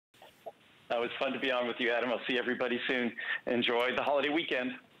It was fun to be on with you, Adam. I'll see everybody soon. Enjoy the holiday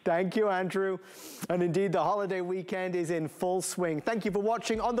weekend. Thank you, Andrew. And indeed, the holiday weekend is in full swing. Thank you for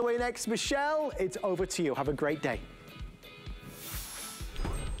watching. On the way next, Michelle, it's over to you. Have a great day.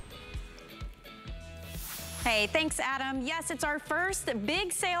 Hey, thanks, Adam. Yes, it's our first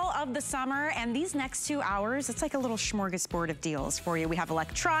big sale of the summer, and these next 2 hours, it's like a little smorgasbord of deals for you. We have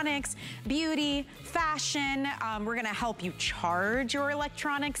electronics, beauty, fashion. We're gonna help you charge your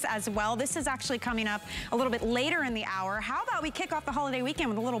electronics as well. This is actually coming up a little bit later in the hour. How about we kick off the holiday weekend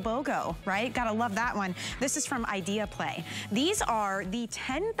with a little BOGO, right? Gotta love that one. This is from Idea Play. These are the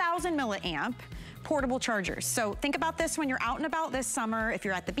 10,000 milliamp portable chargers. So think about this when you're out and about this summer, if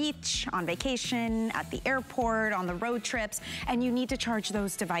you're at the beach, on vacation, at the airport, on the road trips, and you need to charge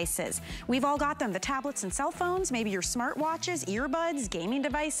those devices. We've all got them, the tablets and cell phones, maybe your smartwatches, earbuds, gaming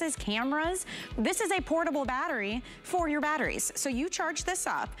devices, cameras. This is a portable battery for your batteries. So you charge this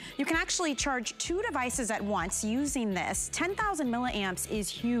up. You can actually charge 2 devices at once using this. 10,000 milliamps is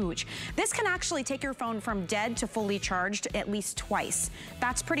huge. This can actually take your phone from dead to fully charged at least twice.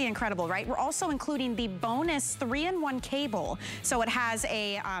 That's pretty incredible, right? We're also including the bonus 3-in-1 cable. So it has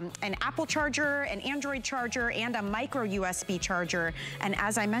an Apple charger, an Android charger, and a micro USB charger. And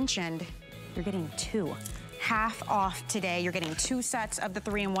as I mentioned, you're getting 2. Half off today. You're getting 2 sets of the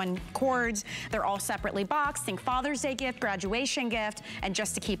 3-in-1 cords. They're all separately boxed. Think Father's Day gift, graduation gift, and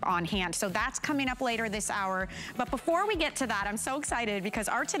just to keep on hand. So that's coming up later this hour. But before we get to that, I'm so excited because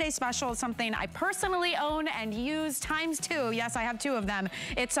our today's special is something I personally own and use ×2. Yes, I have 2 of them.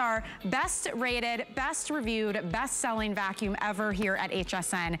 It's our best rated, best reviewed, best selling vacuum ever here at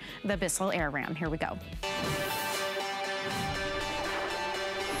HSN, the Bissell AirRam. Here we go.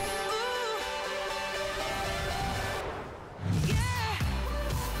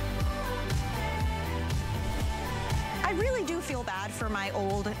 I really do feel bad for my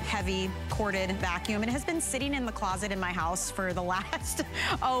old, heavy, corded vacuum. It has been sitting in the closet in my house for the last,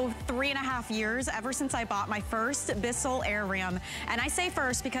 3.5 years, ever since I bought my first Bissell AirRam. And I say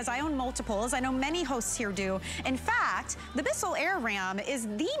first because I own multiples. I know many hosts here do. In fact, the Bissell AirRam is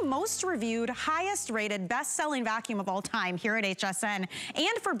the most reviewed, highest rated, best-selling vacuum of all time here at HSN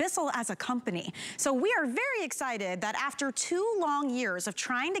and for Bissell as a company. So we are very excited that after 2 long years of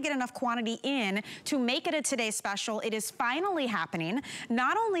trying to get enough quantity in to make it a today's special, it is finally happening.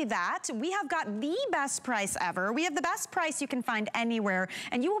 Not only that, we have got the best price ever. We have the best price you can find anywhere,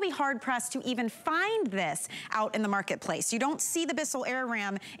 and you will be hard-pressed to even find this out in the marketplace. You don't see the Bissell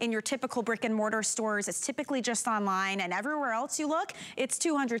AirRam in your typical brick-and-mortar stores. It's typically just online, and everywhere else you look, it's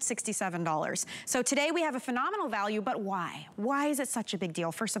 $267. So today we have a phenomenal value, but why? Why is it such a big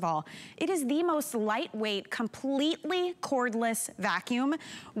deal? First of all, it is the most lightweight, completely cordless vacuum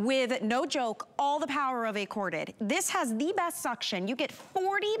with, no joke, all the power of a corded. This has the best suction. You get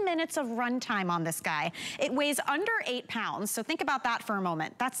 40 minutes of runtime on this guy. It weighs under 8 pounds, so think about that for a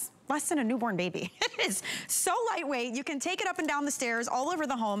moment. That's less than a newborn baby. It is so lightweight. You can take it up and down the stairs, all over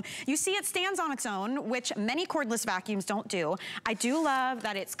the home. You see it stands on its own, which many cordless vacuums don't do. I do love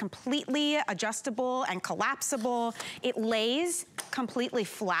that it's completely adjustable and collapsible. It lays completely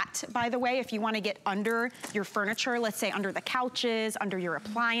flat, by the way, if you want to get under your furniture, let's say under the couches, under your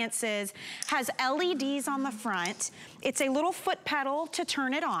appliances. Has LEDs on the front. It's a little foot pedal to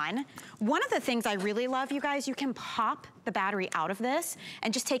turn it on. One of the things I really love, you guys, you can pop the battery out of this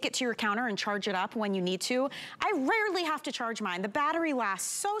and just take it to your counter and charge it up when you need to. I rarely have to charge mine. The battery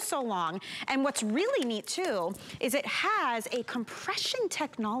lasts so long. And what's really neat too is it has a compression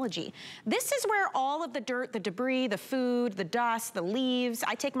technology. This is where all of the dirt, the debris, the food, the dust, the leaves,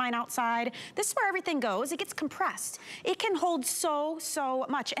 I take mine outside. This is where everything goes. It gets compressed. It can hold so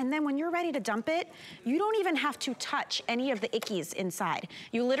much. And then when you're ready to dump it, you don't even have to touch any of the ickies inside.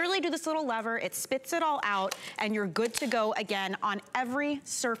 You literally do this little lever, it spits it all out, and you're good to go again on every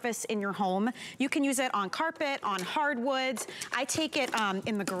surface in your home. You can use it on carpet, on hardwoods. I take it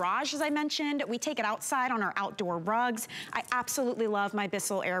in the garage, as I mentioned. We take it outside on our outdoor rugs. I absolutely love my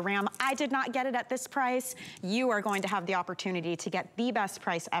Bissell AirRam. I did not get it at this price. You are going to have the opportunity to get the best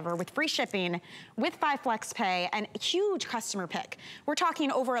price ever with free shipping, with 5 flex pay, and huge customer pick. We're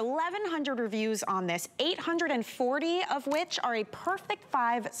talking over 1,100 reviews on this, 840 of which are a perfect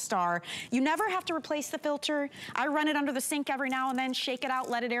 5-star. You never have to replace the filter. I run it under the sink every now and then, shake it out,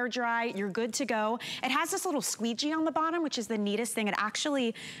 let it air dry, you're good to go. It has this little squeegee on the bottom, which is the neatest thing. It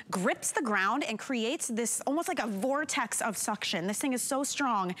actually grips the ground and creates this almost like a vortex of suction. This thing is so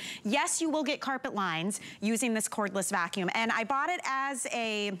strong. Yes, you will get carpet lines using this cordless vacuum, and I bought it as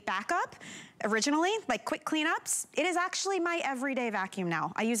a backup. originally, like quick cleanups, it is actually my everyday vacuum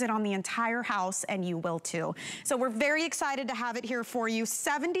now. I use it on the entire house, and you will too. So we're very excited to have it here for you.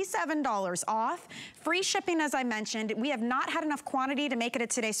 $77 off. Free shipping, as I mentioned. We have not had enough quantity to make it a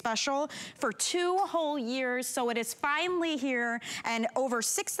Today Special for 2 whole years, so it is finally here, and over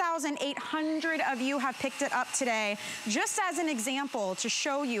 6,800 of you have picked it up today. Just as an example to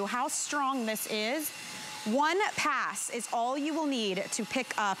show you how strong this is, 1 pass is all you will need to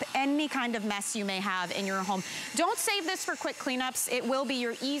pick up any kind of mess you may have in your home. Don't save this for quick cleanups. It will be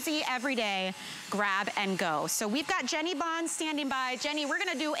your easy, everyday grab and go. So we've got Jenny Bond standing by. Jenny, we're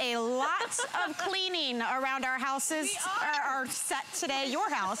gonna do a lot of cleaning around our houses, our set today, your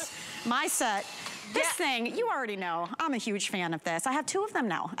house, my set. This thing, you already know, I'm a huge fan of this. I have 2 of them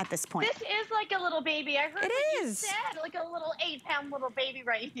now at this point. This is like a little baby. I heard what you said, like a little 8-pound little baby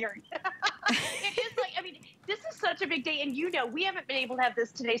right here. It is like, I mean, this is such a big day. And you know, we haven't been able to have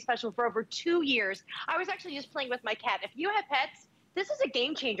this Today Special for over 2 years. I was actually just playing with my cat. If you have pets, this is a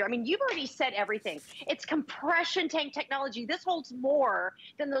game changer. I mean, you've already said everything. It's compression tank technology. This holds more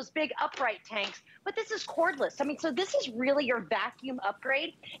than those big upright tanks, but this is cordless. I mean, so this is really your vacuum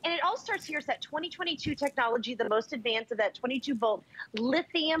upgrade. And it all starts here. It's that 2022 technology, the most advanced of that 22-volt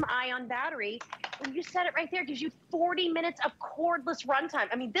lithium-ion battery. When you set it right there, it gives you 40 minutes of cordless runtime.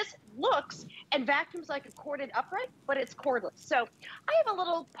 I mean, this looks and vacuums like a corded upright, but it's cordless. So I have a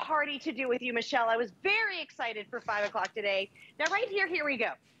little party to do with you, Michelle. I was very excited for 5 o'clock today. Now, right here we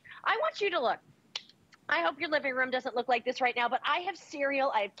go. I want you to look. I hope your living room doesn't look like this right now, but I have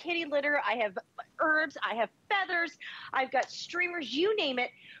cereal, I have kitty litter, I have herbs, I have feathers, I've got streamers, you name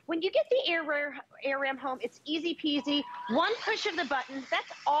it. When you get the Air Ram home, it's easy peasy. 1 push of the button,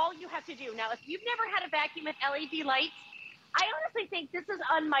 that's all you have to do. Now, if you've never had a vacuum with LED lights, I honestly think this is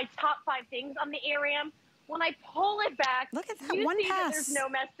on my top 5 things on the Air Ram. When I pull it back, look at that, you one see pass. that there's no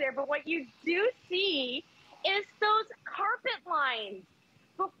mess there, but what you do see is those carpet lines.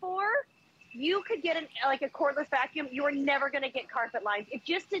 Before you could get like a cordless vacuum, you were never going to get carpet lines. It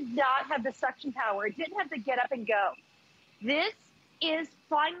just did not have the suction power. It didn't have the get up and go. This is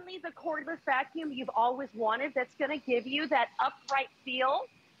finally the cordless vacuum you've always wanted that's going to give you that upright feel,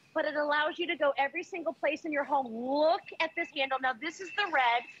 but it allows you to go every single place in your home. Look at this handle. Now, this is the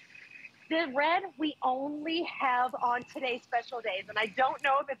red. The red we only have on today's special days, and I don't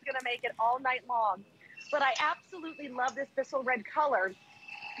know if it's going to make it all night long, but I absolutely love this Thistle red color.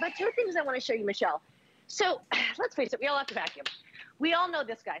 But 2 things I want to show you, Michelle. So let's face it, we all have to vacuum. We all know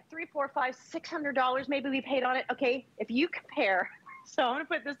this guy, $300, $400, $500, $600 maybe we paid on it. Okay, if you compare, so I'm going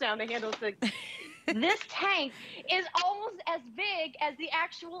to put this down, the handle's big. This tank is almost as big as the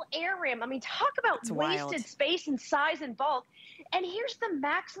actual Air Ram. I mean, talk about wasted space and size and bulk. And here's the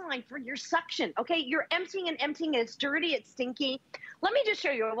max line for your suction. Okay, you're emptying and emptying, and it's dirty, it's stinky. Let me just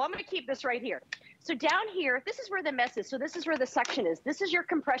show you. Well, I'm going to keep this right here. So down here, this is where the mess is. So this is where the suction is. This is your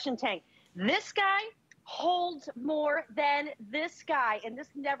compression tank. This guy holds more than this guy, and this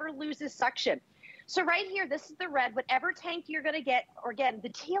never loses suction. So right here, this is the red. Whatever tank you're going to get, or again, the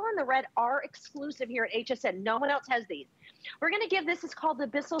teal and the red are exclusive here at HSN. No one else has these. We're going to give this, it's called the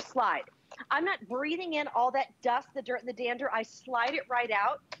Bissell Slide. I'm not breathing in all that dust, the dirt, and the dander. I slide it right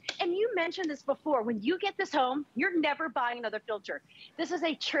out. And you mentioned this before. When you get this home, you're never buying another filter. This is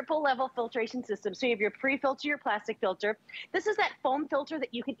a triple level filtration system. So you have your pre-filter, your plastic filter. This is that foam filter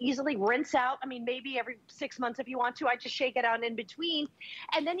that you can easily rinse out. I mean, maybe every 6 months if you want to. I just shake it out in between.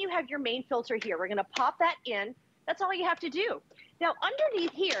 And then you have your main filter here. We're going to pop that in. That's all you have to do. Now,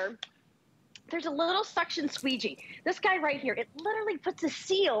 underneath here, there's a little suction squeegee. This guy right here, it literally puts a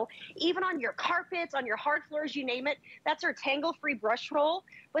seal even on your carpets, on your hard floors, you name it. That's our tangle-free brush roll.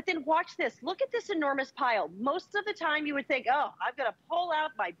 But then watch this. Look at this enormous pile. Most of the time you would think, oh, I've got to pull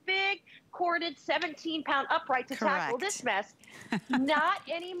out my big corded 17-pound upright to tackle this mess. Not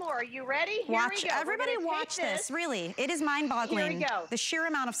anymore. Are you ready? Here we go. Everybody watch this. Really, it is mind-boggling. Here we go. The sheer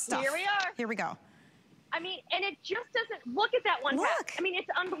amount of stuff. Here we are. Here we go. I mean, and it just doesn't, look at that one pack. I mean, it's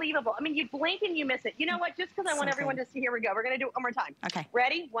unbelievable. I mean, you blink and you miss it. You know what? Just because I want everyone to see, here we go. We're going to do it one more time. Okay.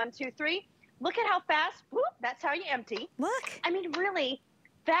 Ready? 1, 2, 3. Look at how fast, whoop, that's how you empty. Look. I mean, really,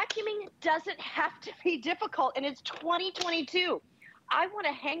 vacuuming doesn't have to be difficult, and it's 2022. I want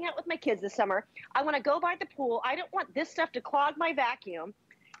to hang out with my kids this summer. I want to go by the pool. I don't want this stuff to clog my vacuum.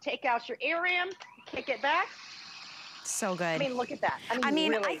 Take out your Air Ram, kick it back. So good. I mean, look at that. I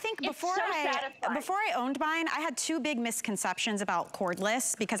mean, really, I think before so I owned mine, I had two big misconceptions about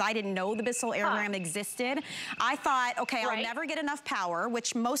cordless because I didn't know the Bissell AirGram existed. I thought, okay, I'll never get enough power,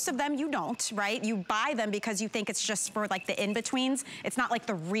 which most of them you don't, right? You buy them because you think it's just for like the in-betweens. It's not like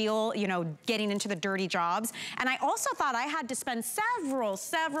the real, you know, getting into the dirty jobs. And I also thought I had to spend several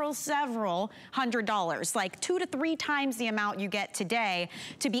 $100s, like 2 to 3 times the amount you get today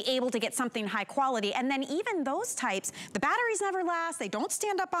to be able to get something high quality. And then even those types, the batteries never last. They don't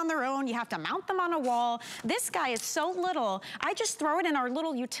stand up on their own. You have to mount them on a wall. This guy is so little. I just throw it in our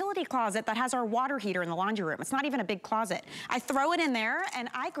little utility closet that has our water heater in the laundry room. It's not even a big closet. I throw it in there and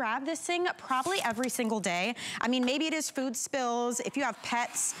I grab this thing probably every single day. I mean, maybe it is food spills. If you have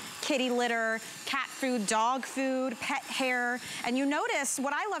pets, kitty litter, cat food, dog food, pet hair. And you notice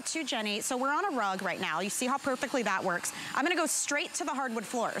what I love too, Jenny. So we're on a rug right now. You see how perfectly that works. I'm gonna go straight to the hardwood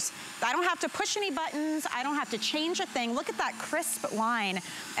floors. I don't have to push any buttons. I don't have to change a thing. Look at that crisp line.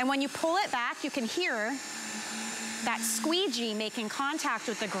 And when you pull it back, you can hear that squeegee making contact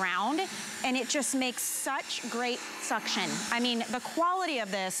with the ground, and it just makes such great suction. I mean, the quality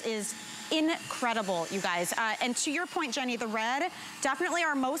of this is incredible, you guys. And to your point, Jenny, the red, definitely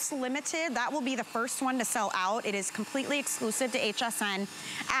our most limited. That will be the first one to sell out. It is completely exclusive to HSN,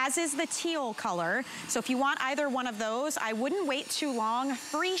 as is the teal color. So if you want either one of those, I wouldn't wait too long.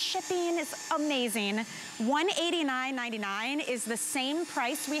 Free shipping is amazing. $189.99 is the same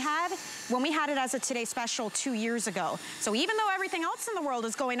price we had when we had it as a Today Special 2 years ago. So even though everything else in the world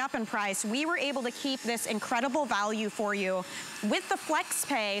is going up in price, we were able to keep this incredible value for you. With the Flex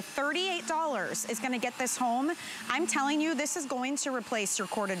Pay, $38 is gonna get this home. I'm telling you, this is going to replace your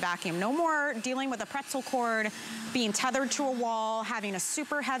corded vacuum. No more dealing with a pretzel cord, being tethered to a wall, having a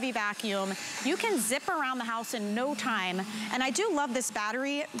super heavy vacuum. You can zip around the house in no time. And I do love this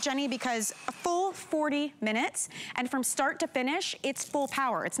battery, Jenny, because a full 40 minutes, and from start to finish, it's full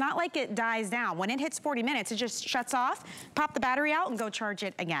power. It's not like it dies down. When it hits 40 minutes, it just shuts off, pop the battery out, and go charge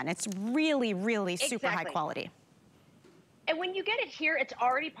it again. It's really, really super high quality. And when you get it here, it's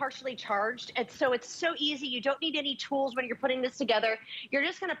already partially charged. And so it's so easy. You don't need any tools when you're putting this together. You're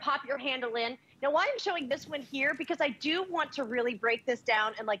just gonna pop your handle in. Now, why I'm showing this one here, because I do want to really break this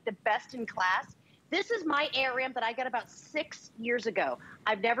down and like the best in class. This is my AirGram that I got about 6 years ago.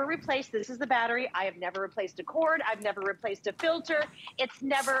 I've never replaced, this is the battery. I have never replaced a cord. I've never replaced a filter. It's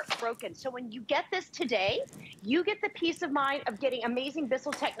never broken. So when you get this today, you get the peace of mind of getting amazing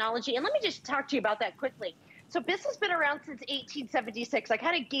Bissell technology. And let me just talk to you about that quickly. So Bissell's been around since 1876. I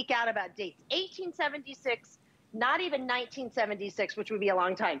kind of geek out about dates. 1876, not even 1976, which would be a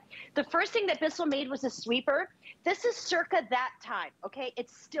long time. The first thing that Bissell made was a sweeper. This is circa that time, okay? It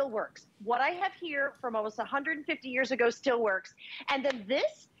still works. What I have here from almost 150 years ago still works. And then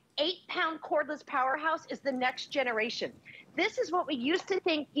this 8-pound cordless powerhouse is the next generation. This is what we used to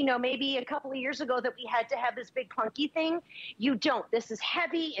think, you know, maybe a couple of years ago that we had to have this big clunky thing. You don't. This is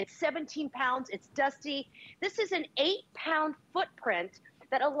heavy. It's 17 pounds. It's dusty. This is an 8-pound footprint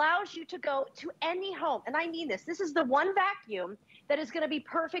that allows you to go to any home. And I mean this. This is the one vacuum that is going to be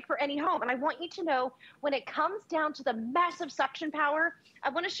perfect for any home. And I want you to know, when it comes down to the massive suction power, I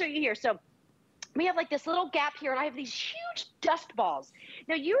want to show you here. So we have like this little gap here, and I have these huge dust balls.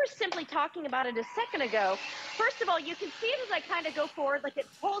 Now, you were simply talking about it a second ago. First of all, you can see it as I kind of go forward, like it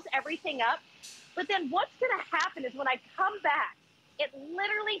pulls everything up. But then what's going to happen is when I come back, it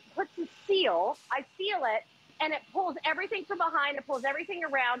literally puts a seal. I feel it, and it pulls everything from behind. It pulls everything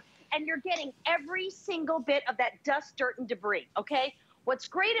around, and you're getting every single bit of that dust, dirt, and debris, okay? What's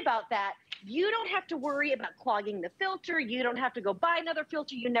great about that, you don't have to worry about clogging the filter. You don't have to go buy another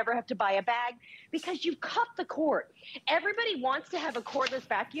filter. You never have to buy a bag because you've cut the cord. Everybody wants to have a cordless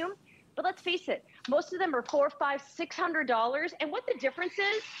vacuum, but let's face it, most of them are $400, $500, $600. And what the difference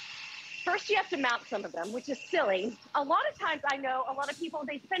is, first you have to mount some of them, which is silly. A lot of times I know a lot of people,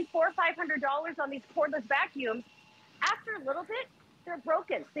 they spend $400 or $500 on these cordless vacuums. After a little bit, they're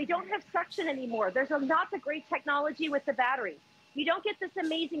broken. They don't have suction anymore. There's not the great technology with the battery. You don't get this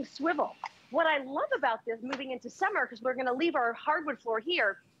amazing swivel. What I love about this moving into summer, because we're gonna leave our hardwood floor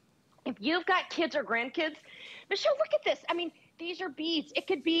here, if you've got kids or grandkids, Michelle, look at this. I mean, these are beads. It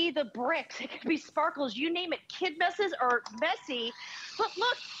could be the bricks. It could be sparkles. You name it. Kid messes or messy. But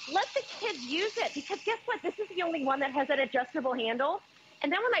look, let the kids use it, because guess what? This is the only one that has that adjustable handle.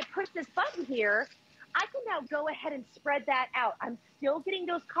 And then when I push this button here, I can now go ahead and spread that out. I'm still getting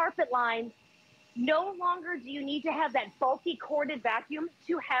those carpet lines. No longer do you need to have that bulky corded vacuum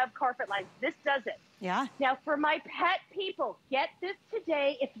to have carpet lines. This does it. Yeah. Now, for my pet people, get this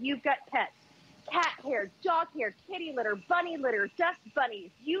today if you've got pets. Cat hair, dog hair, kitty litter, bunny litter, dust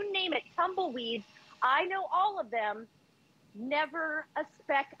bunnies, you name it, tumbleweeds. I know all of them, never a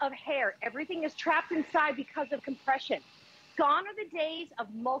speck of hair. Everything is trapped inside because of compression. Gone are the days of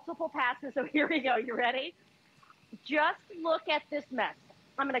multiple passes. So here we go. You ready? Just look at this mess.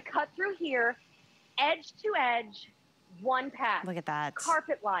 I'm going to cut through here, edge to edge, one pass. Look at that.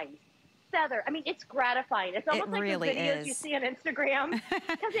 Carpet lines, feather. I mean, it's gratifying. It's almost like really the videos is. you see on Instagram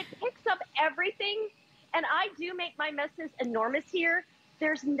because it picks up everything. And I do make my messes enormous here.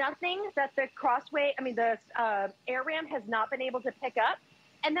 There's nothing that the the AirRam has not been able to pick up.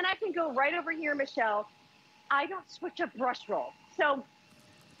 And then I can go right over here, Michelle. I don't switch a brush roll. So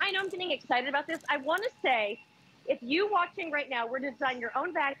I know I'm getting excited about this. I want to say, if you watching right now were to design your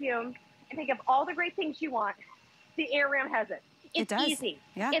own vacuum and think of all the great things you want, the AirRam has it. It's easy.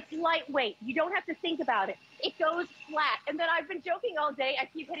 Yeah. It's lightweight. You don't have to think about it. It goes flat. And then I've been joking all day. I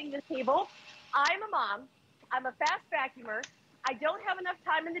keep hitting this table. I'm a mom. I'm a fast vacuumer. I don't have enough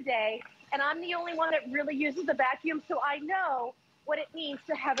time in the day. And I'm the only one that really uses a vacuum. So I know what it means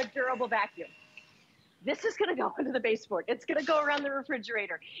to have a durable vacuum. This is going to go into the baseboard. It's going to go around the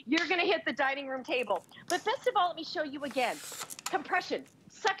refrigerator. You're going to hit the dining room table. But best of all, let me show you again. Compression,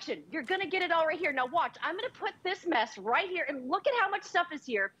 suction. You're going to get it all right here. Now watch. I'm going to put this mess right here. And look at how much stuff is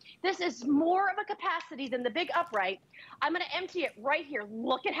here. This is more of a capacity than the big upright. I'm going to empty it right here.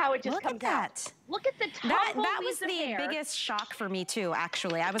 Look at how it just comes out. Look at the top. That was the biggest shock for me too,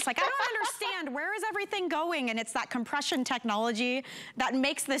 actually. I was like, I don't understand. Where is everything going? And it's that compression technology that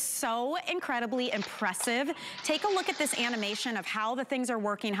makes this so incredibly impressive. Take a look at this animation of how the things are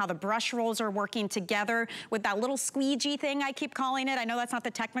working, how the brush rolls are working together with that little squeegee thing I keep calling it. I know that's not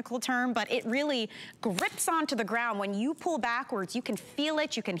the technical term, but it really grips onto the ground. When you pull backwards, you can feel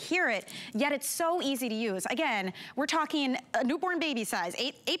it, you can hear it, yet it's so easy to use. Again, we're talking a newborn baby size,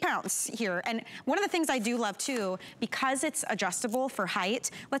 8 pounds here. And one of the things I do love too, because it's adjustable for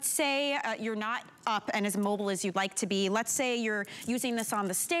height, let's say you're not up and as mobile as you'd like to be. Let's say you're using this on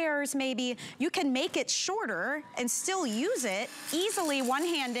the stairs maybe. You can make it shorter and still use it easily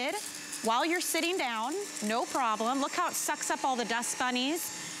one-handed while you're sitting down, no problem. Look how it sucks up all the dust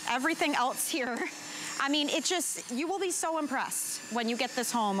bunnies, everything else here. I mean, it just, you will be so impressed when you get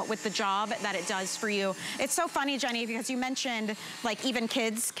this home with the job that it does for you. It's so funny, Jenny, because you mentioned like even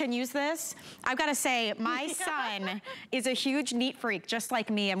kids can use this. I've got to say, my son is a huge neat freak, just like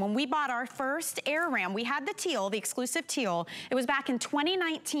me. And when we bought our first AirRam, we had the teal, the exclusive teal. It was back in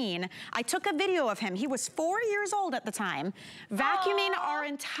 2019. I took a video of him. He was 4 years old at the time, vacuuming our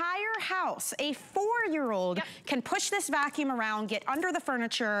entire house. A 4-year-old can push this vacuum around, get under the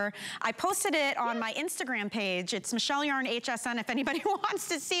furniture. I posted it on my Instagram page. It's Michelle Yarn HSN if anybody wants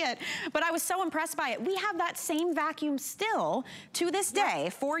to see it. But I was so impressed by it. We have that same vacuum still to this day.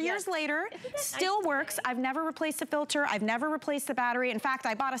 4 years later, still works. I've never replaced the filter. I've never replaced the battery. In fact,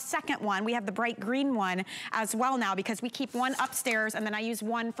 I bought a second one. We have the bright green one as well now because we keep one upstairs and then I use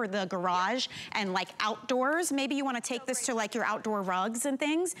one for the garage and like outdoors. Maybe you want to take this to like your outdoor rugs and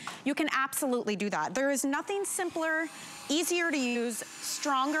things. You can absolutely do that. There is nothing simpler, easier to use,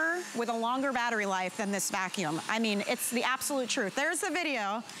 stronger, with a longer battery life than this vacuum. I mean, it's the absolute truth. There's the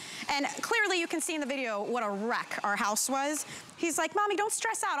video. And clearly you can see in the video what a wreck our house was. He's like, Mommy, don't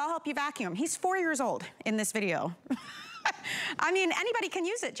stress out. I'll help you vacuum. He's 4 years old in this video. I mean, anybody can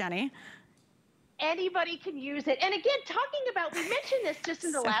use it, Jenny. Anybody can use it. And again, talking about, we mentioned this just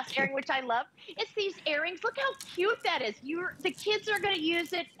in the last airing, which I love. It's these airings. Look how cute that is. The kids are going to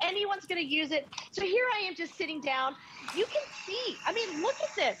use it. Anyone's going to use it. So here I am just sitting down. You can see. I mean, look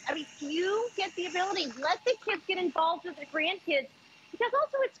at this. I mean, you get the ability. Let the kids get involved with the grandkids because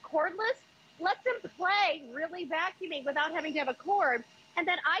also it's cordless. Let them play really vacuuming without having to have a cord. And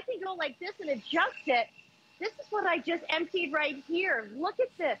then I can go like this and adjust it. This is what I just emptied right here. Look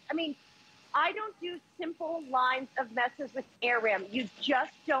at this. I mean, I don't do simple lines of messes with AirRam. You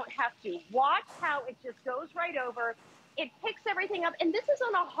just don't have to. Watch how it just goes right over. It picks everything up. And this is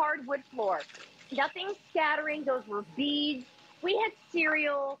on a hardwood floor. Nothing scattering. Those were beads. We had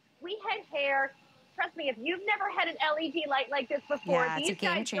cereal. We had hair. Trust me, if you've never had an LED light like this before, these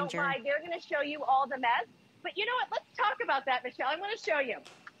guys don't mind. They're going to show you all the mess. But you know what? Let's talk about that, Michelle. I want to show you.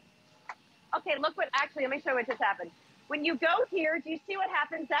 Okay, look what, actually, let me show you what just happened. When you go here, do you see what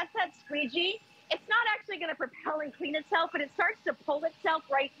happens? That's that squeegee. It's not actually going to propel and clean itself, but it starts to pull itself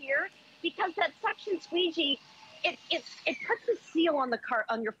right here because that suction squeegee it puts the seal on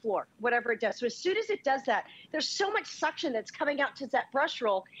on your floor, whatever it does. So as soon as it does that, there's so much suction that's coming out to that brush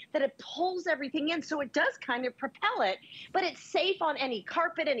roll that it pulls everything in. So it does kind of propel it, but it's safe on any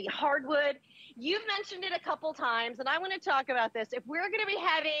carpet, any hardwood. You've mentioned it a couple times, and I want to talk about this. If we're going to be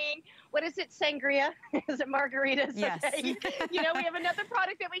having, what is it, sangria? Is it margaritas? Yes. Okay. You know, we have another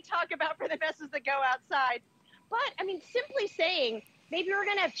product that we talk about for the messes that go outside. But, I mean, simply saying, maybe we're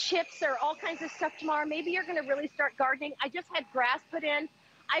going to have chips or all kinds of stuff tomorrow. Maybe you're going to really start gardening. I just had grass put in.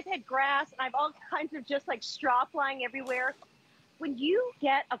 I've had grass, and I've all kinds of just like straw flying everywhere. When you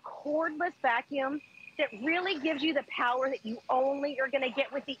get a cordless vacuum that really gives you the power that you only are going to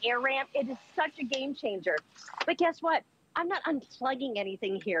get with the air ramp, it is such a game changer. But guess what? I'm not unplugging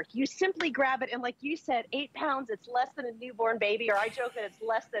anything here. You simply grab it, and like you said, 8 pounds, it's less than a newborn baby, or I joke that it's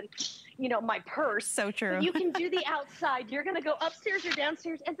less than, you know, my purse. So true. But you can do the outside. You're going to go upstairs or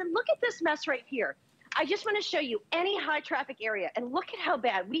downstairs, and then look at this mess right here. I just want to show you any high traffic area, and look at how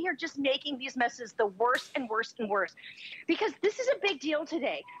bad. We are just making these messes the worse and worse and worse, because this is a big deal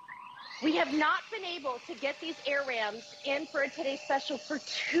today. We have not been able to get these air rams in for a Today Special for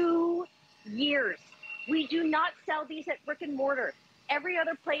 2 years. We do not sell these at brick and mortar. Every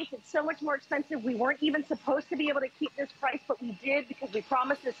other place, it's so much more expensive. We weren't even supposed to be able to keep this price, but we did because we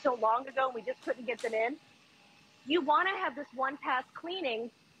promised this so long ago and we just couldn't get them in. You want to have this one-pass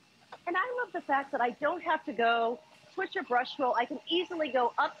cleaning, and I love the fact that I don't have to go switch a brush roll. I can easily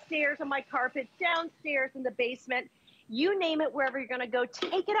go upstairs on my carpet, downstairs in the basement. You name it, wherever you're going to go.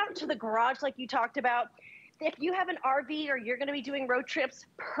 Take it out to the garage like you talked about. If you have an RV or you're going to be doing road trips,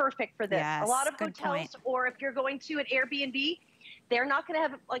 perfect for this. Yes, a lot of good hotels, point. or if you're going to an Airbnb, they're not going to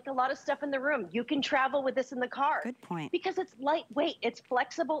have like a lot of stuff in the room. You can travel with this in the car. Good point. Because it's lightweight, it's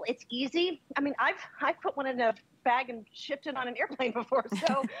flexible, it's easy. I mean, I've put one in a bag and shipped it on an airplane before.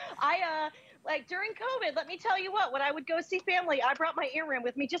 So like during COVID, let me tell you what, when I would go see family, I brought my air ram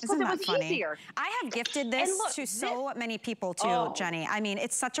with me just because it was easier. I have gifted this to so many people too, Jenny. I mean,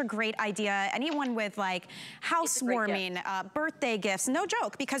 it's such a great idea. Anyone with like housewarming, birthday gifts, no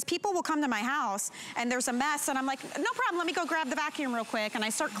joke, because people will come to my house and there's a mess and I'm like, no problem, let me go grab the vacuum real quick, and I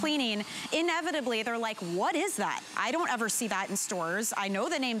start cleaning. Inevitably, they're like, what is that? I don't ever see that in stores. I know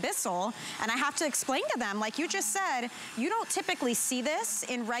the name Bissell, and I have to explain to them, like you just said, you don't typically see this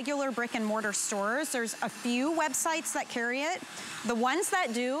in regular brick and mortar stores. There's a few websites that carry it. The ones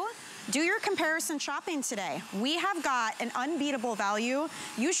that do your comparison shopping today. We have got an unbeatable value.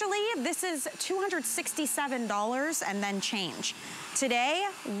 Usually this is $267 and then change. Today,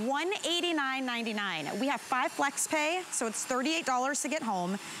 $189.99. We have 5 flex pay, so it's $38 to get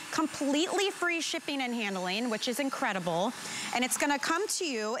home. Completely free shipping and handling, which is incredible. And it's gonna come to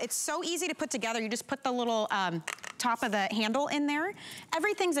you. It's so easy to put together. You just put the little top of the handle in there.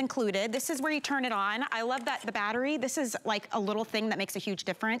 Everything's included. This is where you turn it on. I love that the battery, this is like a little thing that makes a huge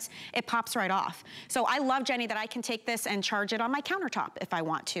difference. It pops right off. So I love, Jenny, that I can take this and charge it on my countertop if I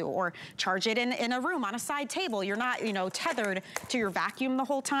want to, or charge it in a room on a side table. You're not, you know, tethered to your vacuum the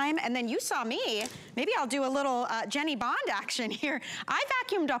whole time. And then you saw me, maybe I'll do a little Jenny Bond action here. I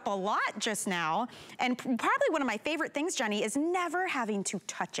vacuumed up a lot just now, and probably one of my favorite things, Jenny, is never having to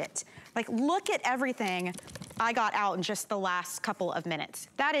touch it. Like, look at everything I got out in just the last couple of minutes.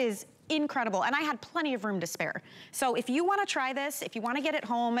 That is incredible, and I had plenty of room to spare. So if you wanna try this, if you wanna get it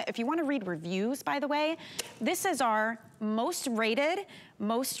home, if you wanna read reviews, by the way, this is our most rated,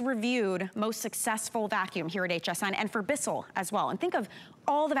 most reviewed, most successful vacuum here at HSN, and for Bissell as well. And think of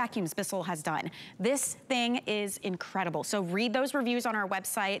all the vacuums Bissell has done. This thing is incredible. So read those reviews on our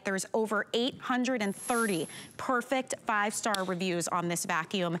website. There's over 830 perfect 5-star reviews on this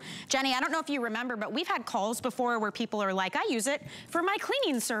vacuum. Jenny, I don't know if you remember, but we've had calls before where people are like, I use it for my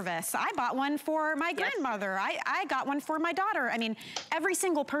cleaning service. I bought one for my grandmother. I got one for my daughter. I mean, every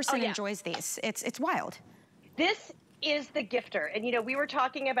single person enjoys these. It's wild. This is the gifter. And, you know, we were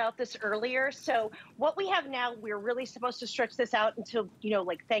talking about this earlier. So what we have now, we're really supposed to stretch this out until, you know,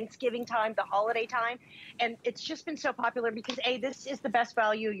 like Thanksgiving time, the holiday time. And it's just been so popular because, A, this is the best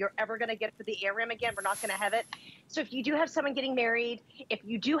value you're ever going to get for the air rim. Again, we're not going to have it. So if you do have someone getting married, if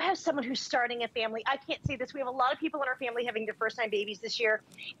you do have someone who's starting a family, I can't say this, we have a lot of people in our family having their first time babies this year.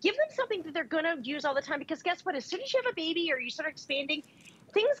 Give them something that they're going to use all the time, because guess what? As soon as you have a baby or you start expanding,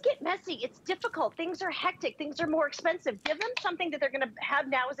 things get messy. It's difficult. Things are hectic. Things are more expensive. Give them something that they're going to have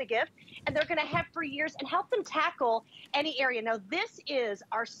now as a gift, and they're going to have for years, and help them tackle any area. Now, this is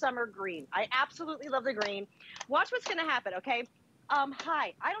our summer green. I absolutely love the green. Watch what's going to happen, okay?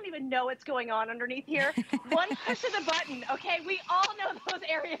 Hi. I don't even know what's going on underneath here. One push of the button, okay? We all know those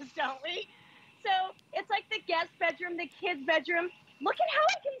areas, don't we? So it's like the guest bedroom, the kids' bedroom. Look at how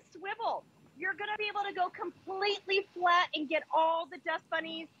it can swivel. You're gonna be able to go completely flat and get all the dust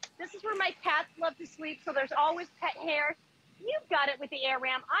bunnies. This is where my cats love to sleep, so there's always pet hair. You've got it with the Air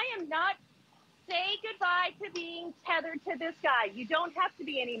Ram. I am not. Say goodbye to being tethered to this guy. You don't have to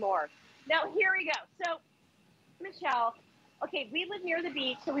be anymore. Now, here we go. So, Michelle, okay, we live near the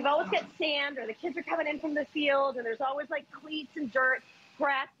beach, so we've always got sand, or the kids are coming in from the field, and there's always like cleats and dirt,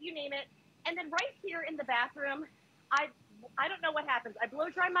 grass, you name it. And then right here in the bathroom, I don't know what happens. I blow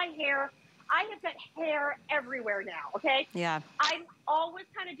dry my hair. I have got hair everywhere now, okay? Yeah. I always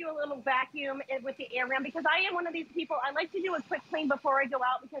kind of do a little vacuum with the Air Ram because I am one of these people. I like to do a quick clean before I go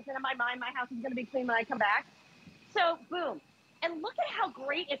out because then in my mind, my house is going to be clean when I come back. So, boom. And look at how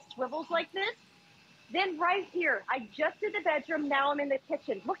great it swivels like this. Then right here, I just did the bedroom. Now I'm in the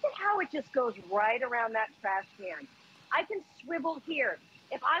kitchen. Look at how it just goes right around that trash can. I can swivel here.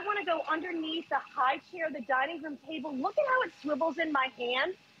 If I want to go underneath the high chair, the dining room table, look at how it swivels in my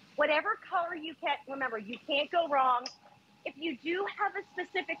hand. Whatever color you get, remember, you can't go wrong. If you do have a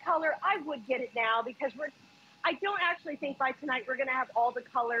specific color, I would get it now because I don't actually think by tonight we're going to have all the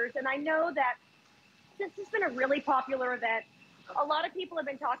colors. And I know that this has been a really popular event. A lot of people have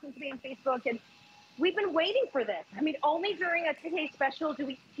been talking to me on Facebook, and we've been waiting for this. I mean, only during a today's special do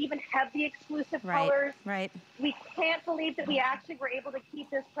we even have the exclusive colors. Right. We can't believe that we actually were able to keep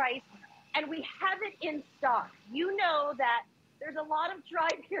this price, and we have it in stock. You know that there's a lot of dry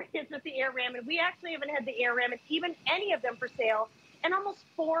periods with the Air Ram, and we actually haven't had the Air Ram, and even any of them for sale, in almost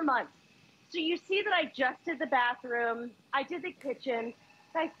 4 months. So you see that I just did the bathroom. I did the kitchen.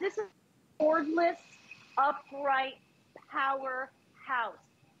 Guys, this is cordless, upright powerhouse.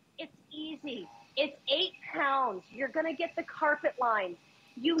 It's easy. It's 8 pounds. You're going to get the carpet lines.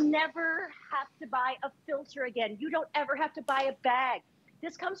 You never have to buy a filter again. You don't ever have to buy a bag.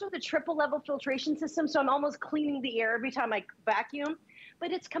 This comes with a triple level filtration system, so I'm almost cleaning the air every time I vacuum,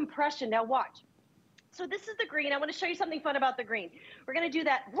 but it's compression. Now watch. So this is the green. I want to show you something fun about the green. We're going to do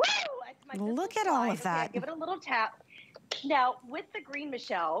that. Woo! Look at all of that. Okay, give it a little tap. Now with the green,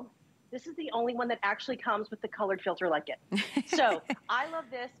 Michelle, this is the only one that actually comes with the colored filter like it. So I love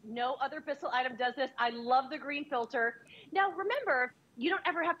this. No other Bissell item does this. I love the green filter. Now remember, you don't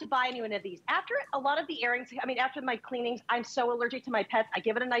ever have to buy any one of these. After a lot of the airings, I mean, after my cleanings, I'm so allergic to my pets. I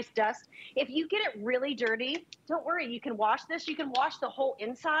give it a nice dust. If you get it really dirty, don't worry. You can wash this. You can wash the whole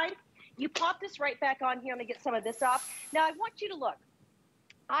inside. You pop this right back on here. I'm going to get some of this off. Now, I want you to look.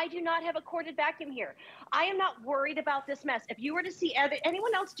 I do not have a corded vacuum here. I am not worried about this mess. If you were to see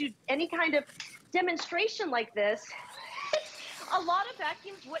anyone else do any kind of demonstration like this, a lot of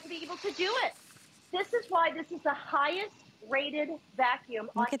vacuums wouldn't be able to do it. This is why this is the highest rated vacuum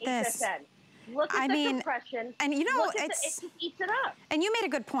on HSN. Look at the compression. And you know, it just eats it up. And you made a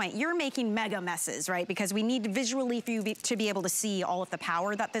good point. You're making mega messes, right? Because we need visually for you to be able to see all of the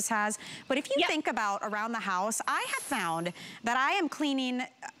power that this has. But if you think about around the house, I have found that I am cleaning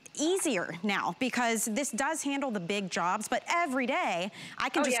easier now because this does handle the big jobs, but every day I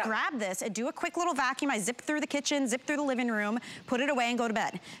can just grab this and do a quick little vacuum. I zip through the kitchen, zip through the living room, put it away and go to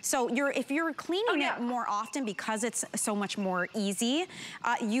bed. So if you're cleaning it more often because it's so much more easy,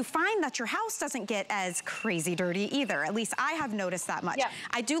 you find that your house doesn't get as crazy dirty either. At least I have noticed that much.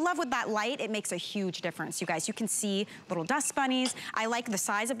 I do love with that light, it makes a huge difference. You guys, you can see little dust bunnies. I like the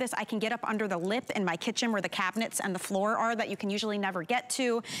size of this. I can get up under the lip in my kitchen where the cabinets and the floor are that you can usually never get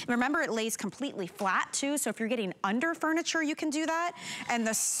to. Remember, it lays completely flat too, so if you're getting under furniture, you can do that. And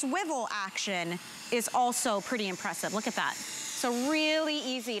the swivel action is also pretty impressive. Look at that. So really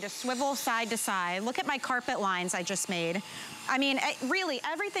easy to swivel side to side. Look at my carpet lines I just made. I mean, really,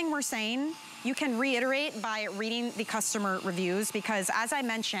 everything we're saying, you can reiterate by reading the customer reviews because as I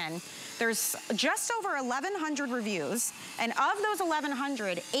mentioned, there's just over 1,100 reviews, and of those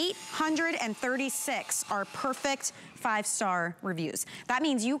 1,100, 836 are perfect 5-star reviews. That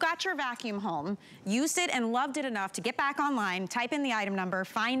means you got your vacuum home, used it and loved it enough to get back online, type in the item number,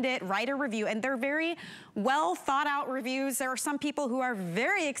 find it, write a review, and they're very well thought out reviews. There are some people who are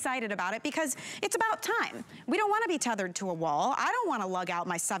very excited about it because it's about time. We don't want to be tethered to a wall. I don't want to lug out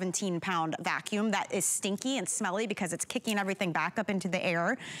my 17-pound vacuum that is stinky and smelly because it's kicking everything back up into the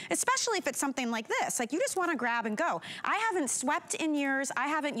air, especially if it's something like this. Like you just want to grab and go. I haven't swept in years. I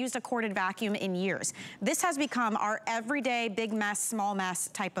haven't used a corded vacuum in years. This has become our everyday big mess, small mess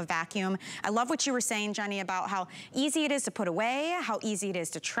type of vacuum. I love what you were saying, Jenny, about how easy it is to put away, how easy it is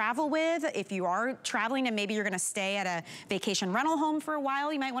to travel with. If you are traveling and maybe you're gonna stay at a vacation rental home for a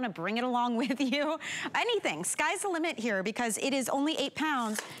while, you might wanna bring it along with you. Anything, sky's the limit here because it is only 8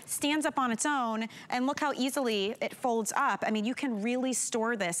 pounds, stands up on its its own, and look how easily it folds up. I mean, you can really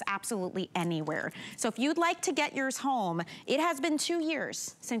store this absolutely anywhere. So if you'd like to get yours home, it has been 2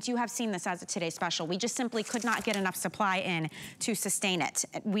 years since you have seen this as a Today Special. We just simply could not get enough supply in to sustain it.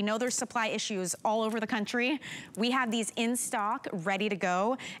 We know there's supply issues all over the country. We have these in stock, ready to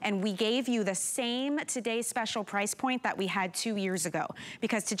go, and we gave you the same Today Special price point that we had 2 years ago.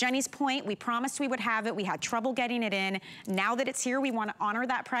 Because to Jenny's point, we promised we would have it. We had trouble getting it in. Now that it's here, we want to honor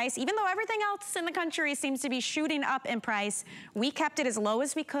that price. Even though everything else in the country seems to be shooting up in price, we kept it as low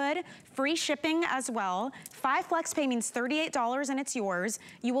as we could. Free shipping as well. 5 flex pay means $38 and it's yours.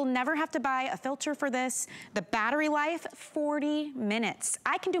 You will never have to buy a filter for this. The battery life, 40 minutes.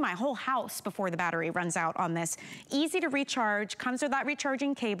 I can do my whole house before the battery runs out on this. Easy to recharge, comes with that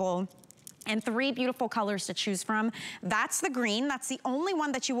recharging cable, and 3 beautiful colors to choose from. That's the green. That's the only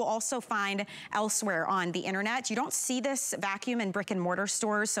one that you will also find elsewhere on the internet. You don't see this vacuum in brick and mortar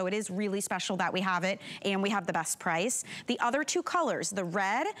stores, so it is really special that we have it, and we have the best price. The other 2 colors, the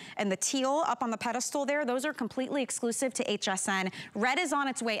red and the teal up on the pedestal there, those are completely exclusive to HSN. Red is on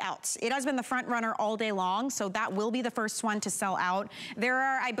its way out. It has been the front runner all day long, so that will be the first one to sell out. There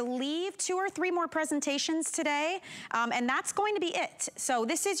are, I believe, 2 or 3 more presentations today, and that's going to be it. So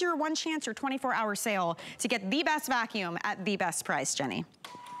this is your one chance, 24-hour sale to get the best vacuum at the best price, Jenny.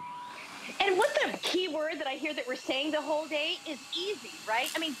 And what the key word that I hear that we're saying the whole day is easy, right?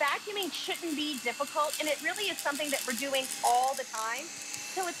 I mean, vacuuming shouldn't be difficult, and it really is something that we're doing all the time.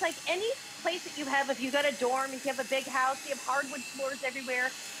 So it's like any place that you have, if you got a dorm, if you have a big house, you have hardwood floors everywhere.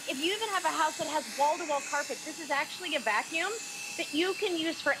 If you even have a house that has wall-to-wall carpet, this is actually a vacuum that you can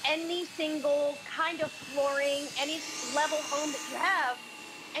use for any single kind of flooring, any level home that you have.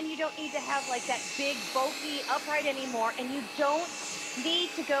 And you don't need to have like that big bulky upright anymore, and you don't need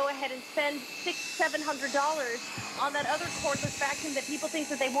to go ahead and spend $600–700 on that other cordless vacuum that people think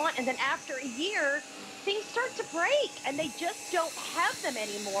that they want, and then after a year things start to break and they just don't have them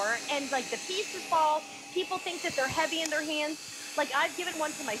anymore, and like the pieces fall. People think that they're heavy in their hands. Like, I've given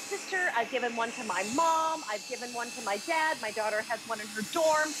one to my sister, I've given one to my mom, I've given one to my dad, my daughter has one in her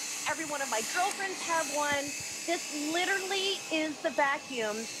dorm, every one of my girlfriends have one. This literally is the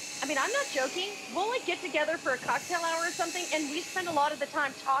vacuum. I mean, I'm not joking. We'll like get together for a cocktail hour or something, and we spend a lot of the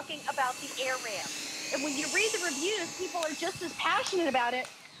time talking about the AirRam. And when you read the reviews, people are just as passionate about it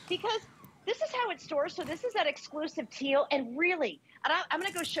because this is how it stores. So this is that exclusive teal, and really, and I'm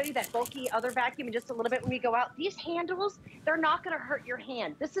going to go show you that bulky other vacuum in just a little bit when we go out. These handles, they're not going to hurt your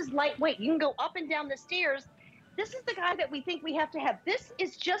hand. This is lightweight. You can go up and down the stairs. This is the guy that we think we have to have. This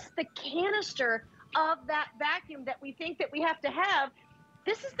is just the canister of that vacuum that we think that we have to have.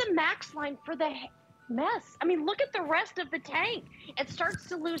 This is the max line for the mess. I mean, look at the rest of the tank. It starts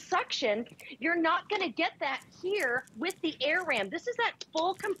to lose suction. You're not going to get that here with the AirRam. This is that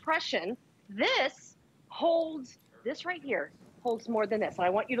full compression. This holds, this right here holds more than this. And I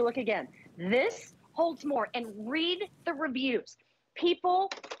want you to look again. This holds more, and read the reviews.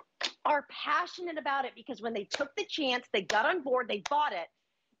 People are passionate about it because when they took the chance, they got on board, they bought it.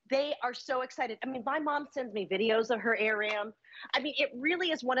 They are so excited. I mean, my mom sends me videos of her AirRam. I mean, it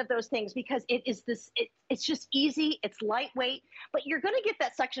really is one of those things because it is this, it's just easy, it's lightweight, but you're gonna get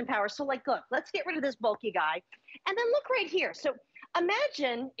that suction power. So like, look, let's get rid of this bulky guy. And then look right here. So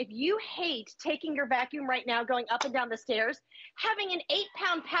imagine if you hate taking your vacuum right now, going up and down the stairs, having an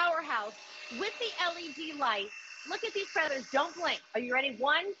 8-pound powerhouse with the LED light. Look at these feathers, don't blink. Are you ready?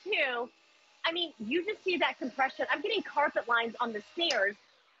 1, 2. I mean, you just see that compression. I'm getting carpet lines on the stairs.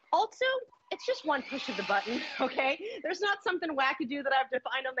 Also, it's just one push of the button, okay? There's not something wackadoo that I have to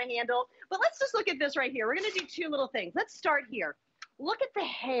find on the handle. But let's just look at this right here. We're gonna do 2 little things. Let's start here. Look at the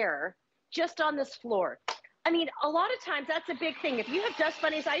hair just on this floor. I mean, a lot of times that's a big thing. If you have dust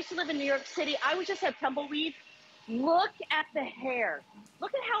bunnies, I used to live in New York City. I would just have tumbleweed. Look at the hair.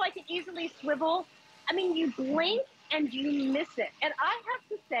 Look at how I can easily swivel. I mean, you blink and you miss it. And I have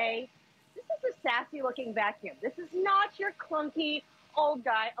to say, this is a sassy looking vacuum. This is not your clunky old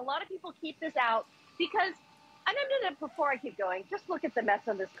guy. A lot of people keep this out because, and I'm gonna, before I keep going, just look at the mess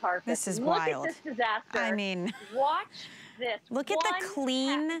on this carpet. This is wild. Look at this disaster. I mean, watch this. Look at the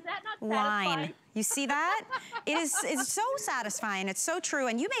clean line. You see that? It's so satisfying. It's so true.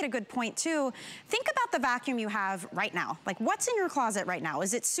 And you made a good point too. Think about the vacuum you have right now. Like, what's in your closet right now?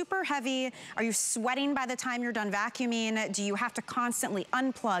 Is it super heavy? Are you sweating by the time you're done vacuuming? Do you have to constantly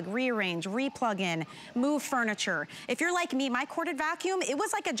unplug, rearrange, replug in, move furniture? If you're like me, my corded vacuum, it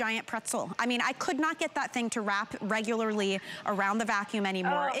was like a giant pretzel. I mean, I could not get that thing to wrap regularly around the vacuum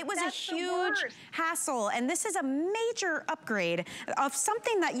anymore. It was a huge hassle. And this is a major major upgrade of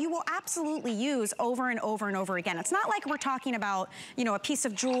something that you will absolutely use over and over and over again. It's not like we're talking about, you know, a piece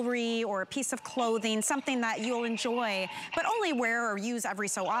of jewelry or a piece of clothing, something that you'll enjoy, but only wear or use every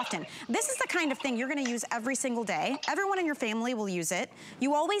so often. This is the kind of thing you're gonna use every single day. Everyone in your family will use it.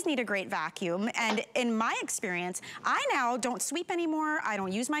 You always need a great vacuum. And in my experience, I now don't sweep anymore. I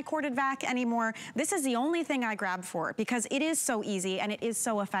don't use my corded vac anymore. This is the only thing I grab for because it is so easy and it is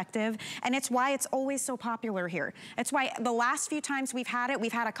so effective. And it's why it's always so popular here. It's why the last few times we've had it,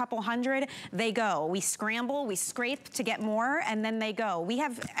 we've had a couple hundred, they go. We scramble, we scrape to get more, and then they go. We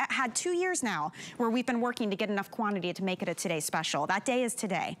have had 2 years now where we've been working to get enough quantity to make it a Today Special. That day is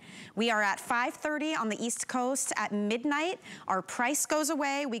today. We are at 5:30 on the East Coast. At midnight, our price goes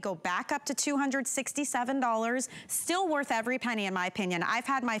away. We go back up to $267. Still worth every penny in my opinion. I've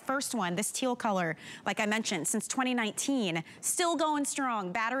had my first one, this teal color, like I mentioned, since 2019. Still going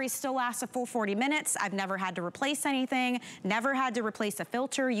strong. Battery still lasts a full 40 minutes. I've never had to replace anything, never had to replace a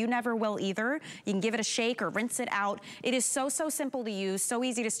filter. You never will either. You can give it a shake or rinse it out. It is so simple to use, so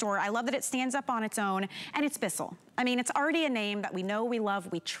easy to store. I love that it stands up on its own, and it's Bissell. I mean, it's already a name that we know, we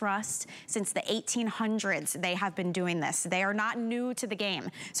love, we trust. Since the 1800s, they have been doing this. They are not new to the game.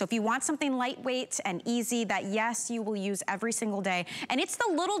 So if you want something lightweight and easy that, yes, you will use every single day. And it's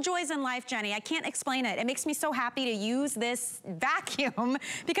the little joys in life, Jenny. I can't explain it. It makes me so happy to use this vacuum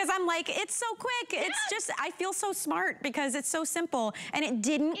because I'm like, it's so quick. It's just, I feel so smart because it's so simple and it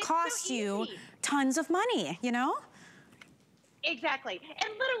didn't cost you tons of money, you know? Exactly.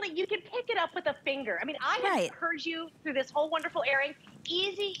 And literally, you can pick it up with a finger. I mean, I have heard you through this whole wonderful airing.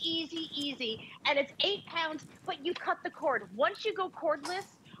 Easy, easy, easy. And it's 8 pounds, but you cut the cord. Once you go cordless,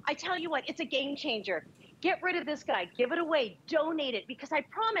 I tell you what, it's a game changer. Get rid of this guy. Give it away. Donate it. Because I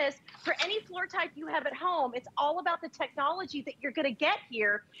promise, for any floor type you have at home, it's all about the technology that you're going to get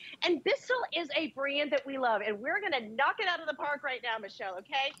here. And Bissell is a brand that we love. And we're going to knock it out of the park right now, Michelle,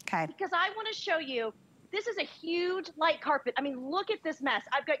 okay? Okay. Because I want to show you, this is a huge light carpet. I mean, look at this mess.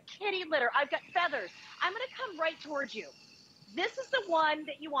 I've got kitty litter. I've got feathers. I'm going to come right towards you. This is the one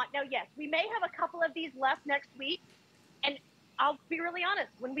that you want. Now, yes, we may have a couple of these left next week. And I'll be really honest.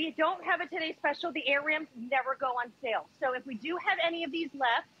 When we don't have a Today Special, the air rims never go on sale. So if we do have any of these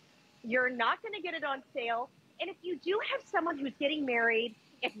left, you're not going to get it on sale. And if you do have someone who's getting married,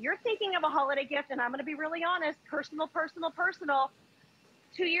 if you're thinking of a holiday gift, and I'm going to be really honest, personal,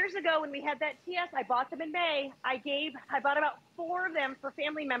 2 years ago when we had that TS, I bought them in May. I bought about 4 of them for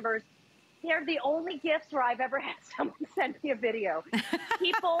family members. They're the only gifts where I've ever had someone send me a video.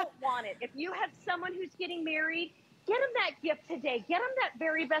 People want it. If you have someone who's getting married, get them that gift today. Get them that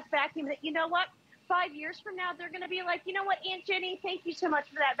very best vacuum that, you know what, 5 years from now, they're going to be like, you know what, Aunt Jenny, thank you so much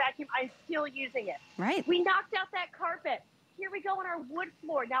for that vacuum. I'm still using it. Right. We knocked out that carpet. Here we go on our wood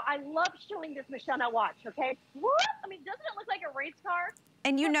floor. Now, I love showing this, Michelle. Now watch, okay? Whoop! I mean, doesn't it look like a race car?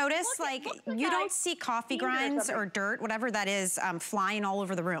 And you notice, like, you don't see coffee grinds or dirt, whatever that is, flying all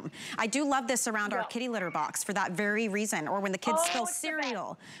over the room. I do love this around our kitty litter box for that very reason. Or when the kids spill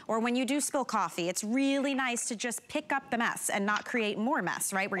cereal, or when you do spill coffee, it's really nice to just pick up the mess and not create more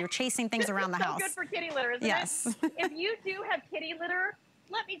mess, right? Where you're chasing things around the house. This is so good for kitty litter, isn't it? If you do have kitty litter,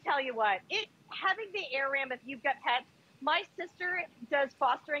 let me tell you what, having the air ram, if you've got pets, my sister does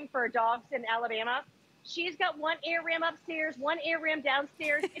fostering for dogs in Alabama. She's got one air ram upstairs, one air ram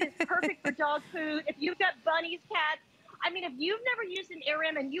downstairs. It is perfect for dog food. If you've got bunnies, cats, I mean, if you've never used an air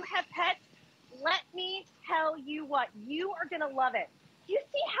ram and you have pets, let me tell you what, you are going to love it. Do you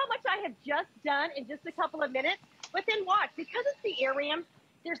see how much I have just done in just a couple of minutes? But then watch, because it's the air ram,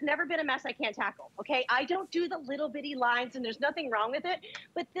 there's never been a mess I can't tackle, okay? I don't do the little bitty lines, and there's nothing wrong with it.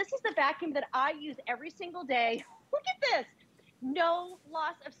 But this is the vacuum that I use every single day. Look at this. No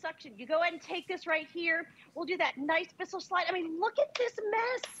loss of suction. You go ahead and take this right here. We'll do that nice Bissell slide. I mean, look at this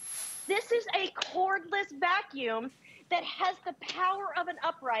mess. This is a cordless vacuum that has the power of an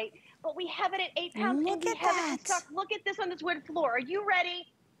upright, but we have it at 8 pounds. Look at that. Look at this on this wood floor. Are you ready?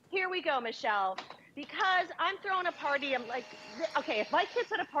 Here we go, Michelle. Because I'm throwing a party. I'm like, okay, if my kids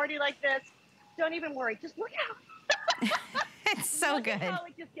had a party like this, don't even worry. Just look how... It's so good. How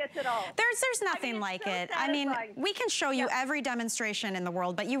it just gets it all. There's nothing like it. I mean, we can show you every demonstration in the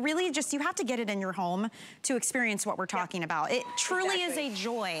world, but you really just, you have to get it in your home to experience what we're talking about. It truly is a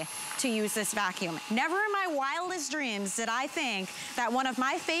joy to use this vacuum. Never in my wildest dreams did I think that one of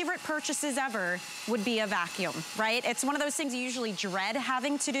my favorite purchases ever would be a vacuum, right? It's one of those things you usually dread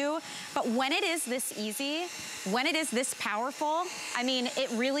having to do, but when it is this easy, when it is this powerful, I mean, it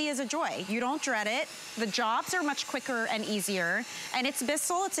really is a joy. You don't dread it. The jobs are much quicker and easier. here. And it's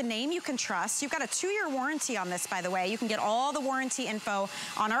Bissell. It's a name you can trust. You've got a 2-year warranty on this, by the way. You can get all the warranty info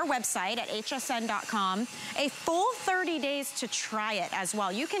on our website at hsn.com. A full 30 days to try it as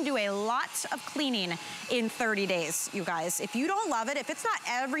well. You can do a lot of cleaning in 30 days, you guys. If you don't love it, if it's not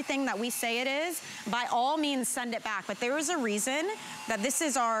everything that we say it is, by all means send it back. But there is a reason that this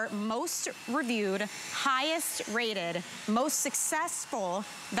is our most reviewed, highest rated, most successful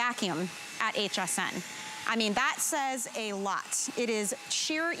vacuum at HSN. I mean, that says a lot. It is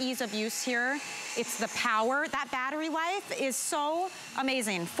sheer ease of use here. It's the power. That battery life is so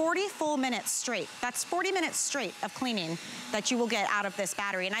amazing. 40 full minutes straight. That's 40 minutes straight of cleaning that you will get out of this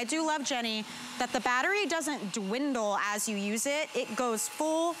battery. And I do love, Jenny, that the battery doesn't dwindle as you use it. It goes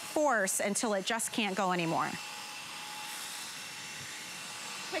full force until it just can't go anymore.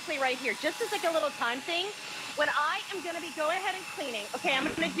 Quickly right here, just as like a little time thing, when I am going to be going ahead and cleaning, okay, I'm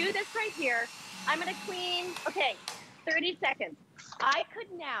going to do this right here. I'm going to clean, okay, 30 seconds. I could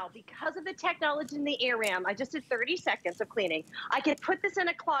now, because of the technology in the AirRam, I just did 30 seconds of cleaning. I could put this in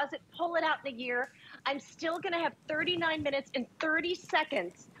a closet, pull it out in a year. I'm still going to have 39 minutes and 30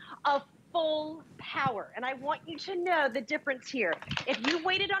 seconds of full power. And I want you to know the difference here. If you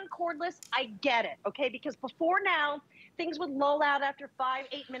waited on cordless, I get it, okay? Because before now, things would lull out after 5,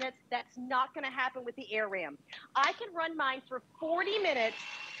 8 minutes. That's not going to happen with the AirRam. I can run mine for 40 minutes,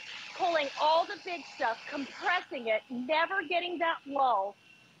 pulling all the big stuff, compressing it, never getting that lull,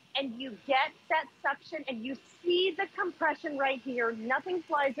 and you get that suction and you see the compression right here. Nothing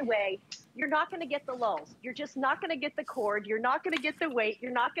flies away. You're not going to get the lulls. You're just not going to get the cord. You're not going to get the weight.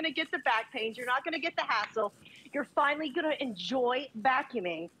 You're not going to get the back pains. You're not going to get the hassle. You're finally going to enjoy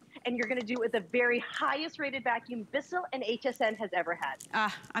vacuuming, and you're going to do it with the very highest rated vacuum Bissell and HSN has ever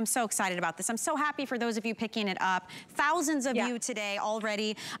had. I'm so excited about this. I'm so happy for those of you picking it up. Thousands of you today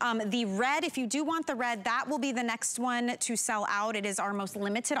already. The red, if you do want the red, that will be the next one to sell out. It is our most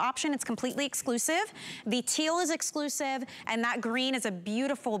limited option. It's completely exclusive. The teal is exclusive, and that green is a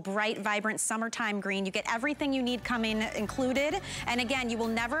beautiful, bright, vibrant summertime green. You get everything you need coming included. And again, you will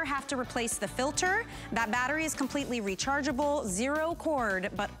never have to replace the filter. That battery is completely rechargeable, 0 cord,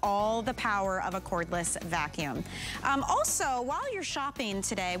 but all the power of a cordless vacuum. Also, while you're shopping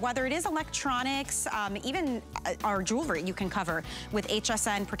today, whether it is electronics, even our jewelry you can cover with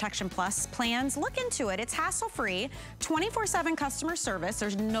HSN Protection Plus plans, look into it. It's hassle-free, 24/7 customer service.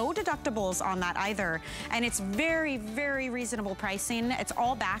 There's no deductibles on that either. And it's very, very reasonable pricing. It's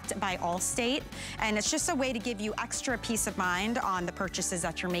all backed by Allstate. And it's just a way to give you extra peace of mind on the purchases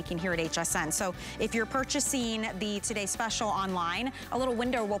that you're making here at HSN. So if you're purchasing the Today Special online, a little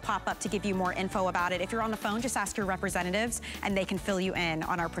window will pop up to give you more info about it. If you're on the phone, just ask your representatives and they can fill you in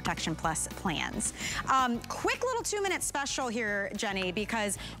on our Protection Plus plans. Quick little 2-minute special here, Jenny,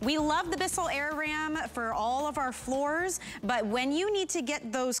 because we love the Bissell AirRam for all of our floors, but when you need to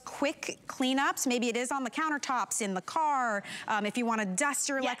get those quick cleanups, maybe it is on the countertops, in the car, if you want to dust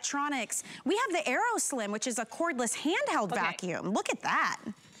your electronics, we have the AeroSlim, which is a cordless handheld vacuum. Look at that.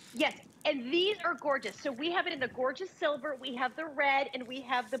 Yes. And these are gorgeous. So we have it in the gorgeous silver, we have the red, and we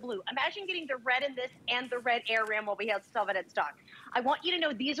have the blue. Imagine getting the red in this and the red AirRam while we have still have it in stock. I want you to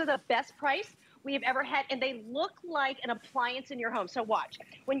know these are the best price we have ever had, and they look like an appliance in your home. So watch.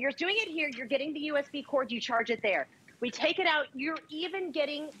 When you're doing it here, you're getting the USB cord, you charge it there. We take it out, you're even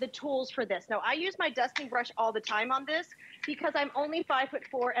getting the tools for this. Now, I use my dusting brush all the time on this because I'm only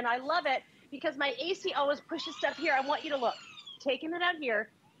 5'4", and I love it because my AC always pushes stuff here. I want you to look. Taking it out here,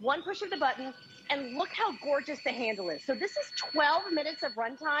 one push of the button, and look how gorgeous the handle is. So this is 12 minutes of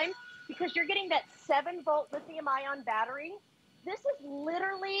runtime because you're getting that 7-volt lithium-ion battery. This is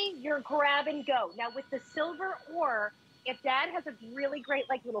literally your grab and go. Now with the silver, or if Dad has a really great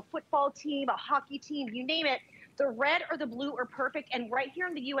like little football team, a hockey team, you name it, the red or the blue are perfect. And right here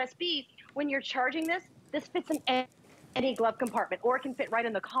in the USB, when you're charging this, this fits in any glove compartment, or it can fit right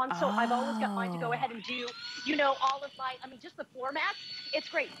in the console. I've always got mine to go ahead and do, you know, all of my, I mean, just the floor mats. It's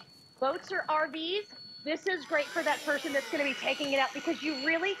great. Boats or RVs, this is great for that person that's going to be taking it out because you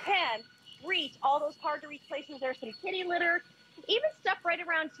really can reach all those hard-to-reach places. There's some kitty litter, even stuff right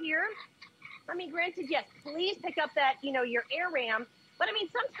around here. I mean, granted, yes, please pick up that, you know, your AirRam. But, I mean,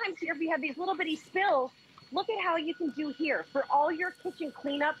 sometimes here, if you have these little bitty spills, look at how you can do here. For all your kitchen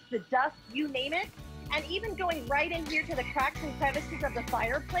cleanups, the dust, you name it. And even going right in here to the cracks and crevices of the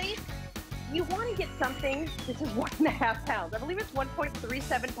fireplace, you want to get something. This is 1.5 pounds. I believe it's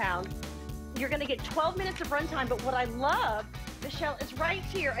 1.37 pounds. You're going to get 12 minutes of runtime. But what I love, Michelle, is right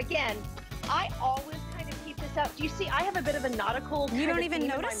here. Again, I always kind of keep this out. Do you see? I have a bit of a nautical. You don't even theme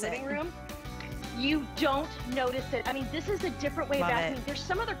notice in my living room. You don't notice it. I mean, this is a different way of Love vacuuming. it. There's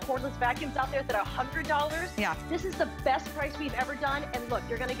some other cordless vacuums out there that are $100. Yeah. This is the best price we've ever done. And look,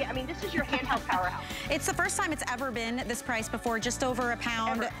 you're gonna get, I mean, this is your handheld powerhouse. It's the first time it's ever been this price before, just over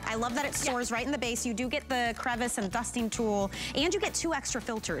 £1. Ever. I love that it stores right in the base. You do get the crevice and dusting tool, and you get 2 extra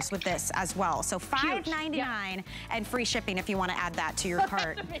filters with this as well. So $5.99 and free shipping if you want to add that to your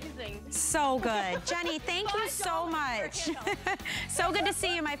cart. That's amazing. So good. Jenny, thank you so much. So good to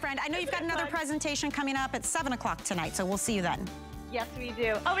see you, my friend. I know you've got another presentation coming up at 7 o'clock tonight, so we'll see you then. Yes, we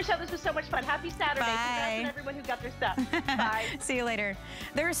do. Oh, Michelle, this was so much fun. Happy Saturday. Bye. Congrats on everyone who got their stuff. Bye. See you later.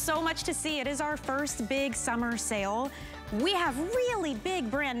 There's so much to see. It is our first big summer sale. We have really big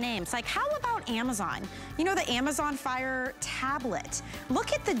brand names. Like, how about Amazon? You know, the Amazon Fire tablet.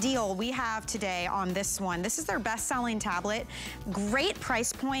 Look at the deal we have today on this one. This is their best-selling tablet. Great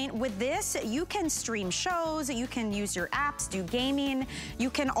price point. With this, you can stream shows, you can use your apps, do gaming. You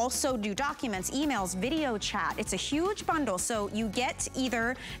can also do documents, emails, video chat. It's a huge bundle, so you get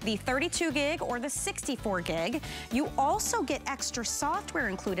either the 32 gig or the 64 gig. You also get extra software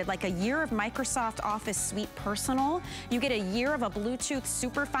included, like a year of Microsoft Office Suite Personal. You get a year of a Bluetooth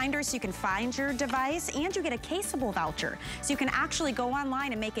Super Finder so you can find your device, and you get a caseable voucher. So you can actually go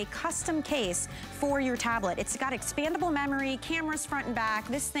online and make a custom case for your tablet. It's got expandable memory, cameras front and back.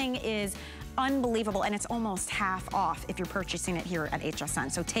 This thing is unbelievable, and it's almost half off if you're purchasing it here at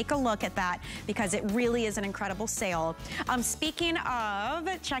HSN. So take a look at that because it really is an incredible sale. Speaking of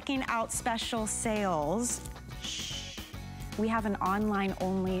checking out special sales, we have an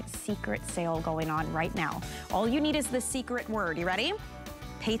online-only secret sale going on right now. All you need is the secret word. You ready?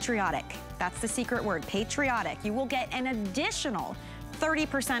 Patriotic. That's the secret word, patriotic. You will get an additional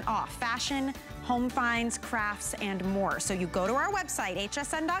 30% off fashion, home finds, crafts, and more. So you go to our website,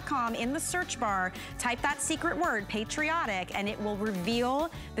 hsn.com, in the search bar, type that secret word, patriotic, and it will reveal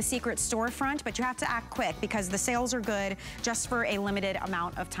the secret storefront, but you have to act quick because the sales are good just for a limited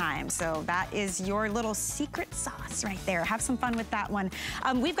amount of time. So that is your little secret sauce right there. Have some fun with that one.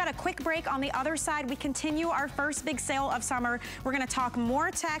 We've got a quick break. On the other side, we continue our first big sale of summer. We're gonna talk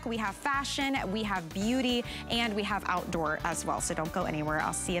more tech. We have fashion, we have beauty, and we have outdoor as well. So don't go anywhere.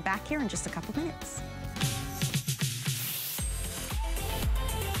 I'll see you back here in just a couple minutes.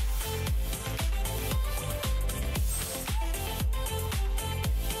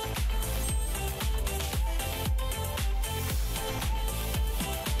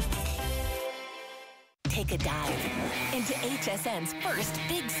 Take a dive into HSN's first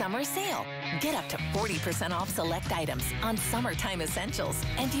big summer sale. Get up to 40% off select items on summertime essentials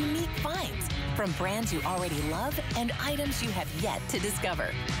and unique finds from brands you already love and items you have yet to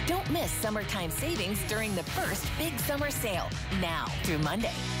discover. Don't miss summertime savings during the first big summer sale, now through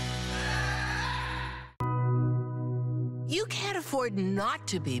Monday. You can't afford not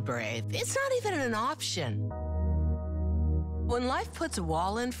to be brave. It's not even an option. When life puts a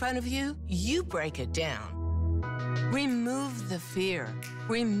wall in front of you, you break it down. Remove the fear.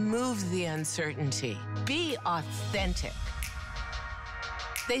 Remove the uncertainty. Be authentic.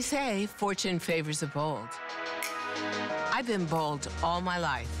 They say fortune favors the bold. I've been bold all my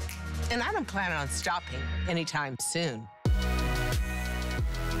life, and I don't plan on stopping anytime soon.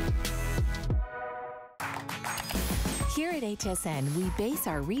 Here at HSN, we base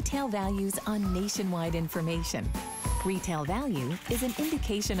our retail values on nationwide information. Retail value is an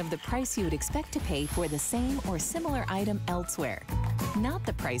indication of the price you would expect to pay for the same or similar item elsewhere, not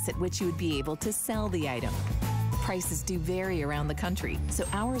the price at which you would be able to sell the item. Prices do vary around the country, so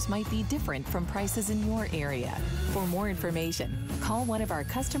ours might be different from prices in your area. For more information, call one of our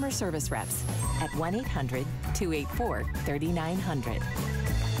customer service reps at 1-800-284-3900.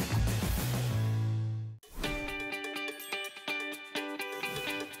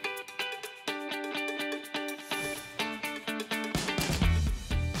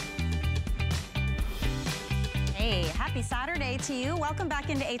 Happy Saturday to you. Welcome back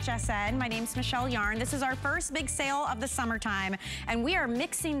into HSN. My name's Michelle Yarn. This is our first big sale of the summertime, and we are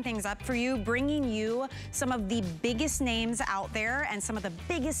mixing things up for you, bringing you some of the biggest names out there and some of the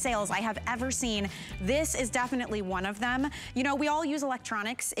biggest sales I have ever seen. This is definitely one of them. You know, we all use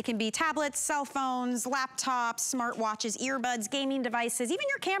electronics. It can be tablets, cell phones, laptops, smartwatches, earbuds, gaming devices, even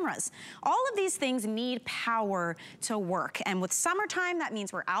your cameras. All of these things need power to work. And with summertime, that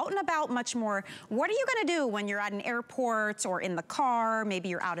means we're out and about much more. What are you gonna do when you're at an in airports or in the car, maybe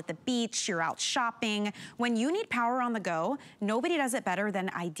you're out at the beach, you're out shopping. When you need power on the go, nobody does it better than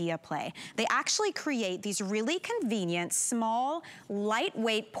Idea Play. They actually create these really convenient, small,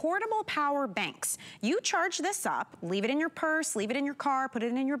 lightweight, portable power banks. You charge this up, leave it in your purse, leave it in your car, put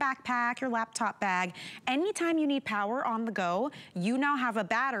it in your backpack, your laptop bag. Anytime you need power on the go, you now have a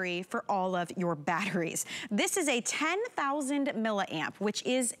battery for all of your batteries. This is a 10,000 milliamp, which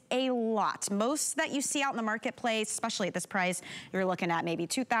is a lot. Most that you see out in the marketplace, especially at this price, you're looking at maybe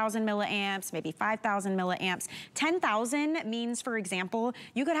 2,000 milliamps, maybe 5,000 milliamps. 10,000 means, for example,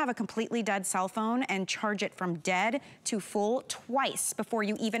 you could have a completely dead cell phone and charge it from dead to full twice before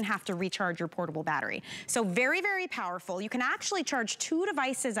you even have to recharge your portable battery. So very, very powerful. You can actually charge 2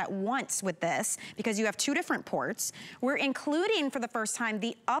 devices at once with this because you have 2 different ports. We're including for the first time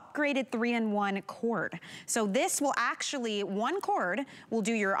the upgraded 3-in-1 cord. So this will actually, one cord will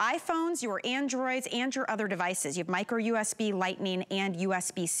do your iPhones, your Androids, and your other devices. You have micro USB, Lightning, and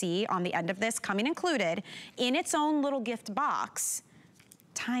USB-C on the end of this coming included in its own little gift box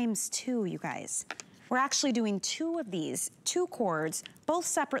times 2, you guys. We're actually doing 2 of these, 2 cords, both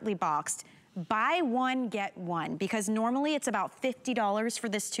separately boxed. Buy one, get one, because normally it's about $50 for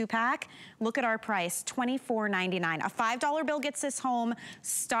this 2-pack. Look at our price, $24.99. A $5 bill gets this home.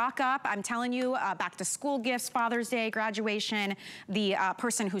 Stock up. I'm telling you, back to school gifts, Father's Day, graduation, the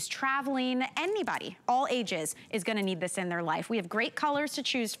person who's traveling, anybody, all ages, is gonna need this in their life. We have great colors to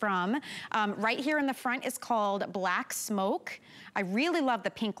choose from. Right here in the front is called Black Smoke. I really love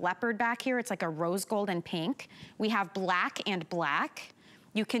the pink leopard back here. It's like a rose gold and pink. We have black and black.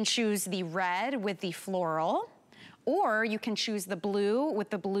 You can choose the red with the floral, or you can choose the blue with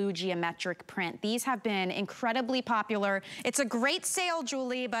the blue geometric print. These have been incredibly popular. It's a great sale,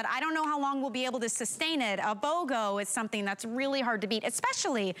 Julie, but I don't know how long we'll be able to sustain it. A BOGO is something that's really hard to beat,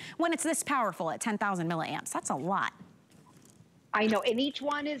 especially when it's this powerful at 10,000 milliamps. That's a lot. I know, and each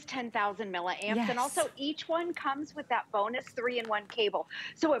one is 10,000 milliamps, yes. And also each one comes with that bonus 3-in-1 cable.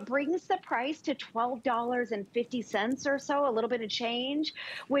 So it brings the price to $12.50 or so, a little bit of change,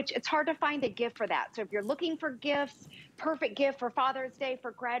 which it's hard to find a gift for that. So if you're looking for gifts, perfect gift for Father's Day,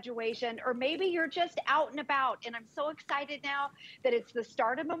 for graduation, or maybe you're just out and about. And I'm so excited now that it's the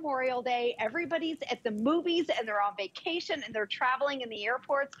start of Memorial Day. Everybody's at the movies and they're on vacation and they're traveling in the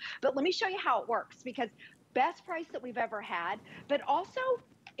airports. But let me show you how it works, because best price that we've ever had, but also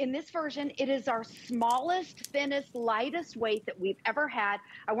in this version, it is our smallest, thinnest, lightest weight that we've ever had.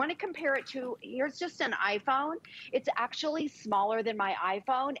 I want to compare it to, here's just an iPhone. It's actually smaller than my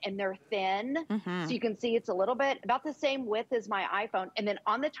iPhone, and they're thin. So you can see it's a little bit about the same width as my iPhone. And then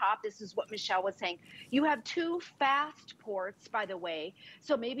on the top, this is what Michelle was saying. You have 2 fast ports, by the way.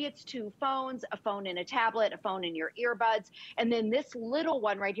 So maybe it's 2 phones, a phone and a tablet, a phone and your earbuds. And then this little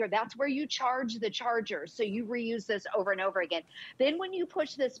one right here, that's where you charge the charger. So you reuse this over and over again. Then when you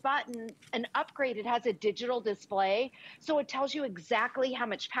push this button, an upgrade, it has a digital display, so it tells you exactly how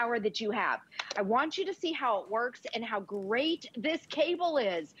much power that you have. I want you to see how it works and how great this cable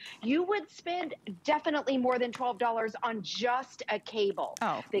is. You would spend definitely more than $12 on just a cable.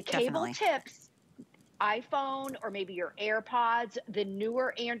 Oh, the cable definitely. tips iPhone, or maybe your AirPods, the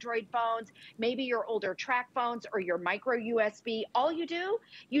newer Android phones, maybe your older track phones or your micro USB. All you do,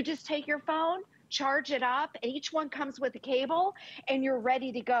 you just take your phone, charge it up, and each one comes with a cable, and you're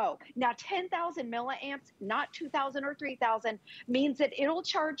ready to go. Now, 10,000 milliamps, not 2,000 or 3,000, means that it'll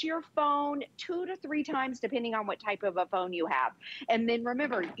charge your phone 2 to 3 times, depending on what type of a phone you have. And then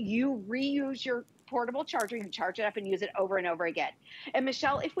remember, you reuse your portable charger, you can charge it up and use it over and over again. And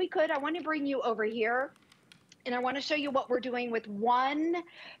Michelle, if we could, I want to bring you over here. And I want to show you what we're doing with one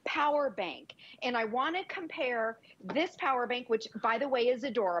power bank. And I want to compare this power bank, which, by the way, is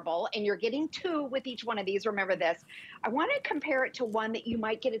adorable. And you're getting 2 with each one of these. Remember this. I want to compare it to one that you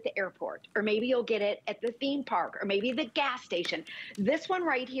might get at the airport. Or maybe you'll get it at the theme park. Or maybe the gas station. This one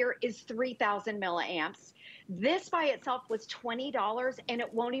right here is 3,000 milliamps. This by itself was $20, and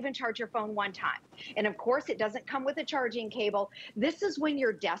it won't even charge your phone one time. And, of course, it doesn't come with a charging cable. This is when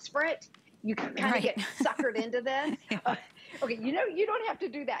you're desperate. You can kind of get suckered into this. Okay, you know, you don't have to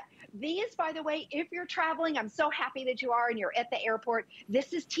do that. These, by the way, if you're traveling, I'm so happy that you are and you're at the airport.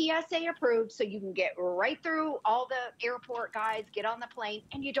 This is TSA approved, so you can get right through all the airport guys, get on the plane,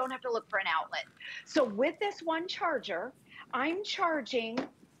 and you don't have to look for an outlet. So with this one charger, I'm charging,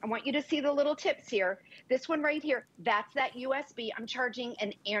 I want you to see the little tips here. This one right here, that's that USB. I'm charging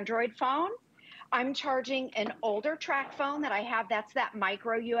an Android phone. I'm charging an older track phone that I have. That's that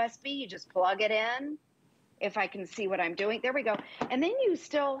micro USB. You just plug it in. If I can see what I'm doing. There we go. And then you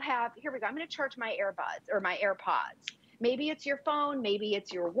still have, here we go. I'm going to charge my earbuds or my AirPods. Maybe it's your phone, maybe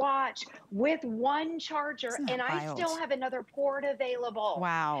it's your watch with one charger, and I still have another port available.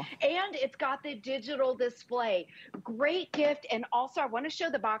 Wow. And it's got the digital display. Great gift. And also I want to show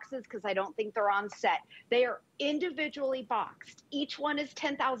the boxes because I don't think they're on set. They are individually boxed. Each one is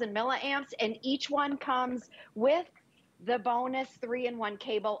 10,000 milliamps, and each one comes with the bonus 3-in-1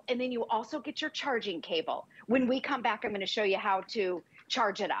 cable. And then you also get your charging cable. When we come back, I'm going to show you how to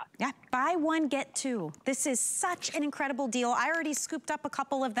charge it up. Yeah, buy one, get two. This is such an incredible deal. I already scooped up a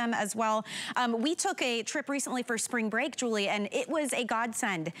couple of them as well. We took a trip recently for spring break, Julie, and it was a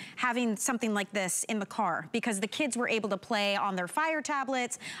godsend having something like this in the car because the kids were able to play on their Fire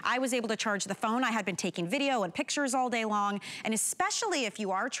tablets. I was able to charge the phone. I had been taking video and pictures all day long. And especially if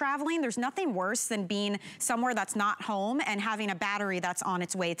you are traveling, there's nothing worse than being somewhere that's not home and having a battery that's on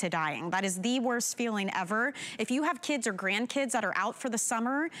its way to dying. That is the worst feeling ever. If you have kids or grandkids that are out for the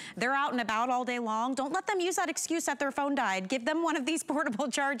summer, they're out and about all day long. Don't let them use that excuse that their phone died. Give them one of these portable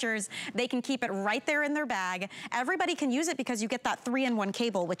chargers. They can keep it right there in their bag. Everybody can use it because you get that 3-in-1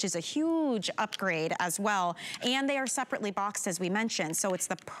 cable, which is a huge upgrade as well. And they are separately boxed, as we mentioned. So it's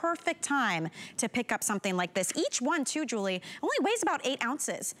the perfect time to pick up something like this. Each one, too, Julie, only weighs about 8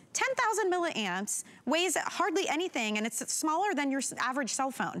 ounces. 10,000 milliamps, weighs hardly anything, and it's smaller than your average cell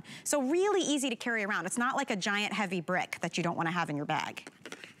phone. So really easy to carry around. It's not like a giant heavy brick that you don't want to have in your bag.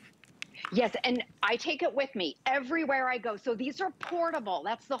 Yes, and I take it with me everywhere I go. So these are portable.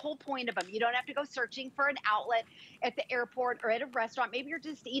 That's the whole point of them. You don't have to go searching for an outlet at the airport or at a restaurant. Maybe you're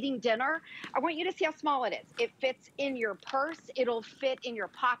just eating dinner. I want you to see how small it is. It fits in your purse. It'll fit in your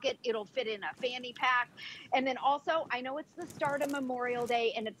pocket. It'll fit in a fanny pack. And then also, I know it's the start of Memorial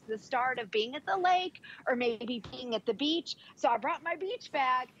Day and it's the start of being at the lake or maybe being at the beach. So I brought my beach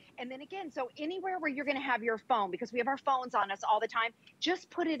bag. And then again, so anywhere where you're going to have your phone, because we have our phones on us all the time, just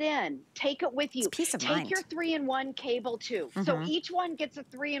put it in. Take it with you. It's peace of mind. Take your 3-in-1 cable too. So each one gets a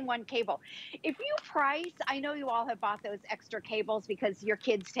 3-in-1 cable. If you price, I know you all have bought those extra cables because your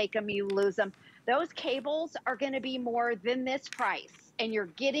kids take them, you lose them. Those cables are going to be more than this price. And you're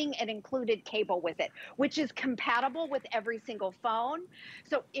getting an included cable with it, which is compatible with every single phone.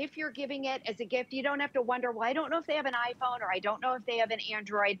 So if you're giving it as a gift, you don't have to wonder, well, I don't know if they have an iPhone or I don't know if they have an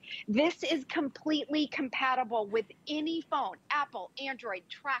Android. This is completely compatible with any phone, Apple, Android,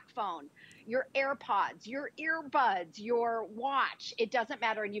 track phone, your AirPods, your earbuds, your watch. It doesn't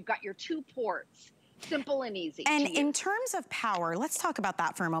matter. And you've got your 2 ports. Simple and easy. And in terms of power, let's talk about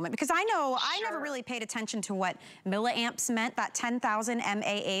that for a moment, because I know I never really paid attention to what milliamps meant, that 10,000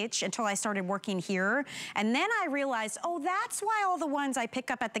 mAh, until I started working here. And then I realized, oh, that's why all the ones I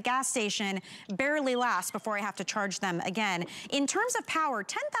pick up at the gas station barely last before I have to charge them again. In terms of power,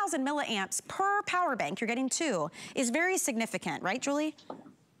 10,000 milliamps per power bank, you're getting 2, is very significant, right, Julie?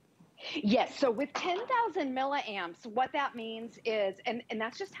 Yes, so with 10,000 milliamps, what that means is, and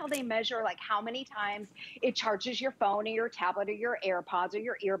that's just how they measure like how many times it charges your phone or your tablet or your AirPods or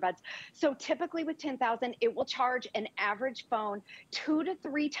your earbuds. So typically with 10,000, it will charge an average phone 2 to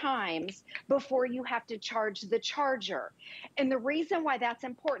 3 times before you have to charge the charger. And the reason why that's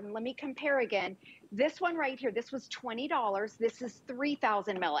important, let me compare again. This one right here, this was $20. This is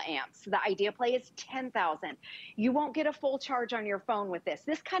 3,000 milliamps. The Idea Play is 10,000. You won't get a full charge on your phone with this.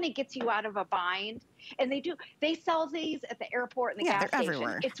 This kind of gets you out of a bind. And they sell these at the airport and the gas station.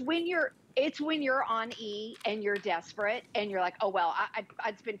 Everywhere. It's when you're on E and you're desperate and you're like, oh, well,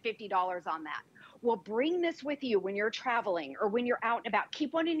 I'd spend $50 on that. Well, bring this with you when you're traveling or when you're out and about.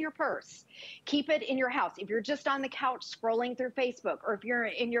 Keep one in your purse. Keep it in your house. If you're just on the couch scrolling through Facebook or if you're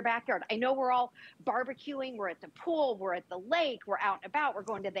in your backyard. I know we're all barbecuing. We're at the pool. We're at the lake. We're out and about. We're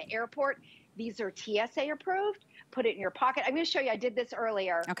going to the airport. These are TSA approved. Put it in your pocket. I'm going to show you. I did this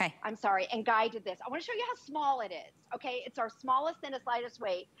earlier. Okay. I'm sorry. And Guy did this. I want to show you how small it is. Okay. It's our smallest and slightest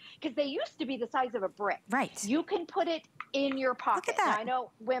weight because they used to be the size of a brick. Right. You can put it in your pocket. Look at that. Now, I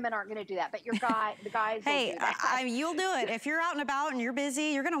know women aren't going to do that, but the guys will do that. You'll do it. If you're out and about and you're busy,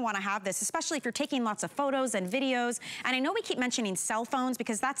 you're going to want to have this, especially if you're taking lots of photos and videos. And I know we keep mentioning cell phones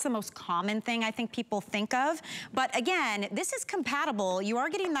because that's the most common thing I think people think of. But again, this is compatible. You are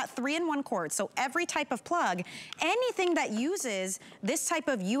getting that 3-in-1 cord. So every type of plug, anything that uses this type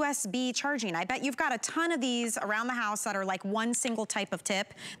of USB charging. I bet you've got a ton of these around the house that are like one single type of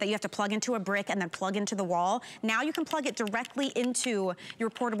tip that you have to plug into a brick and then plug into the wall. Now you can plug it directly into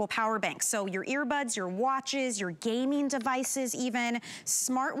your portable power bank. So your earbuds, your watches, your gaming devices even,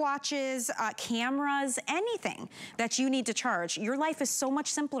 smartwatches, cameras, anything that you need to charge. Your life is so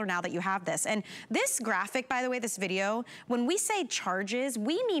much simpler now that you have this. And this graphic, by the way, this video, when we say charges,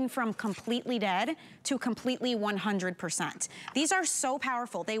 we mean from complete completely dead to completely 100%. These are so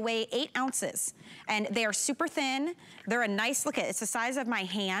powerful. They weigh 8 ounces and they are super thin. They're a nice, look at it, it's the size of my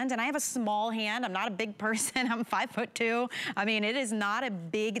hand, and I have a small hand. I'm not a big person, I'm 5'2". I mean, it is not a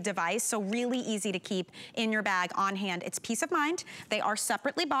big device, so really easy to keep in your bag on hand. It's peace of mind. They are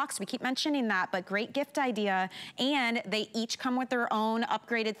separately boxed, we keep mentioning that, but great gift idea. And they each come with their own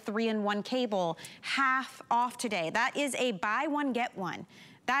upgraded 3-in-1 cable. Half off today. That is a buy one, get one.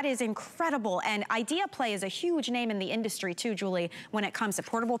 That is incredible. And Idea Play is a huge name in the industry too, Julie, when it comes to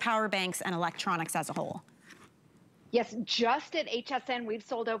portable power banks and electronics as a whole. Yes, just at HSN, we've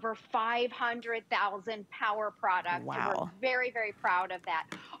sold over 500,000 power products. Wow. And we're very, very proud of that.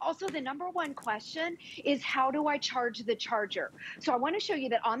 Also, the #1 question is, how do I charge the charger? So I want to show you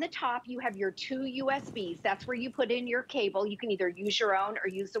that on the top, you have your 2 USBs. That's where you put in your cable. You can either use your own or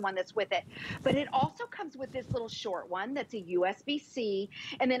use the one that's with it. But it also comes with this little short one that's a USB-C.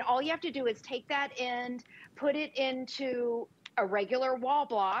 And then all you have to do is take that end, put it into a regular wall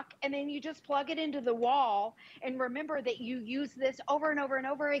block, and then you just plug it into the wall. And remember that you use this over and over and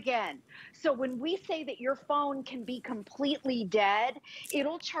over again. So when we say that your phone can be completely dead,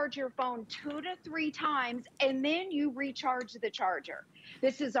 it'll charge your phone 2 to 3 times, and then you recharge the charger.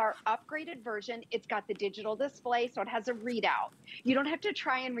 This is our upgraded version. It's got the digital display, so it has a readout. You don't have to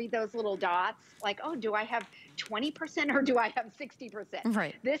try and read those little dots like, oh, do I have 20% or do I have 60%?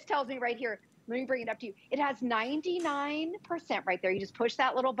 Right. This tells me right here, let me bring it up to you. It has 99% right there. You just push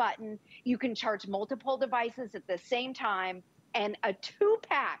that little button. You can charge multiple devices at the same time, and a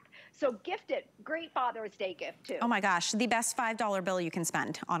 2-pack. So gift it. Great Father's Day gift too. Oh my gosh, the best $5 bill you can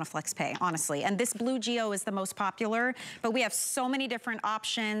spend on a FlexPay, honestly. And this blue Geo is the most popular, but we have so many different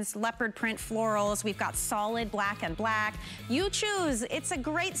options. Leopard print florals, we've got solid black and black. You choose. It's a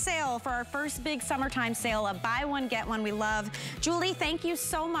great sale for our first big summertime sale, a buy one, get one we love. Julie, thank you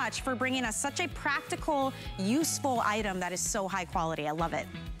so much for bringing us such a practical, useful item that is so high quality. I love it.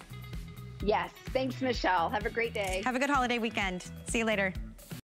 Yes, thanks, Michelle. Have a great day. Have a good holiday weekend. See you later.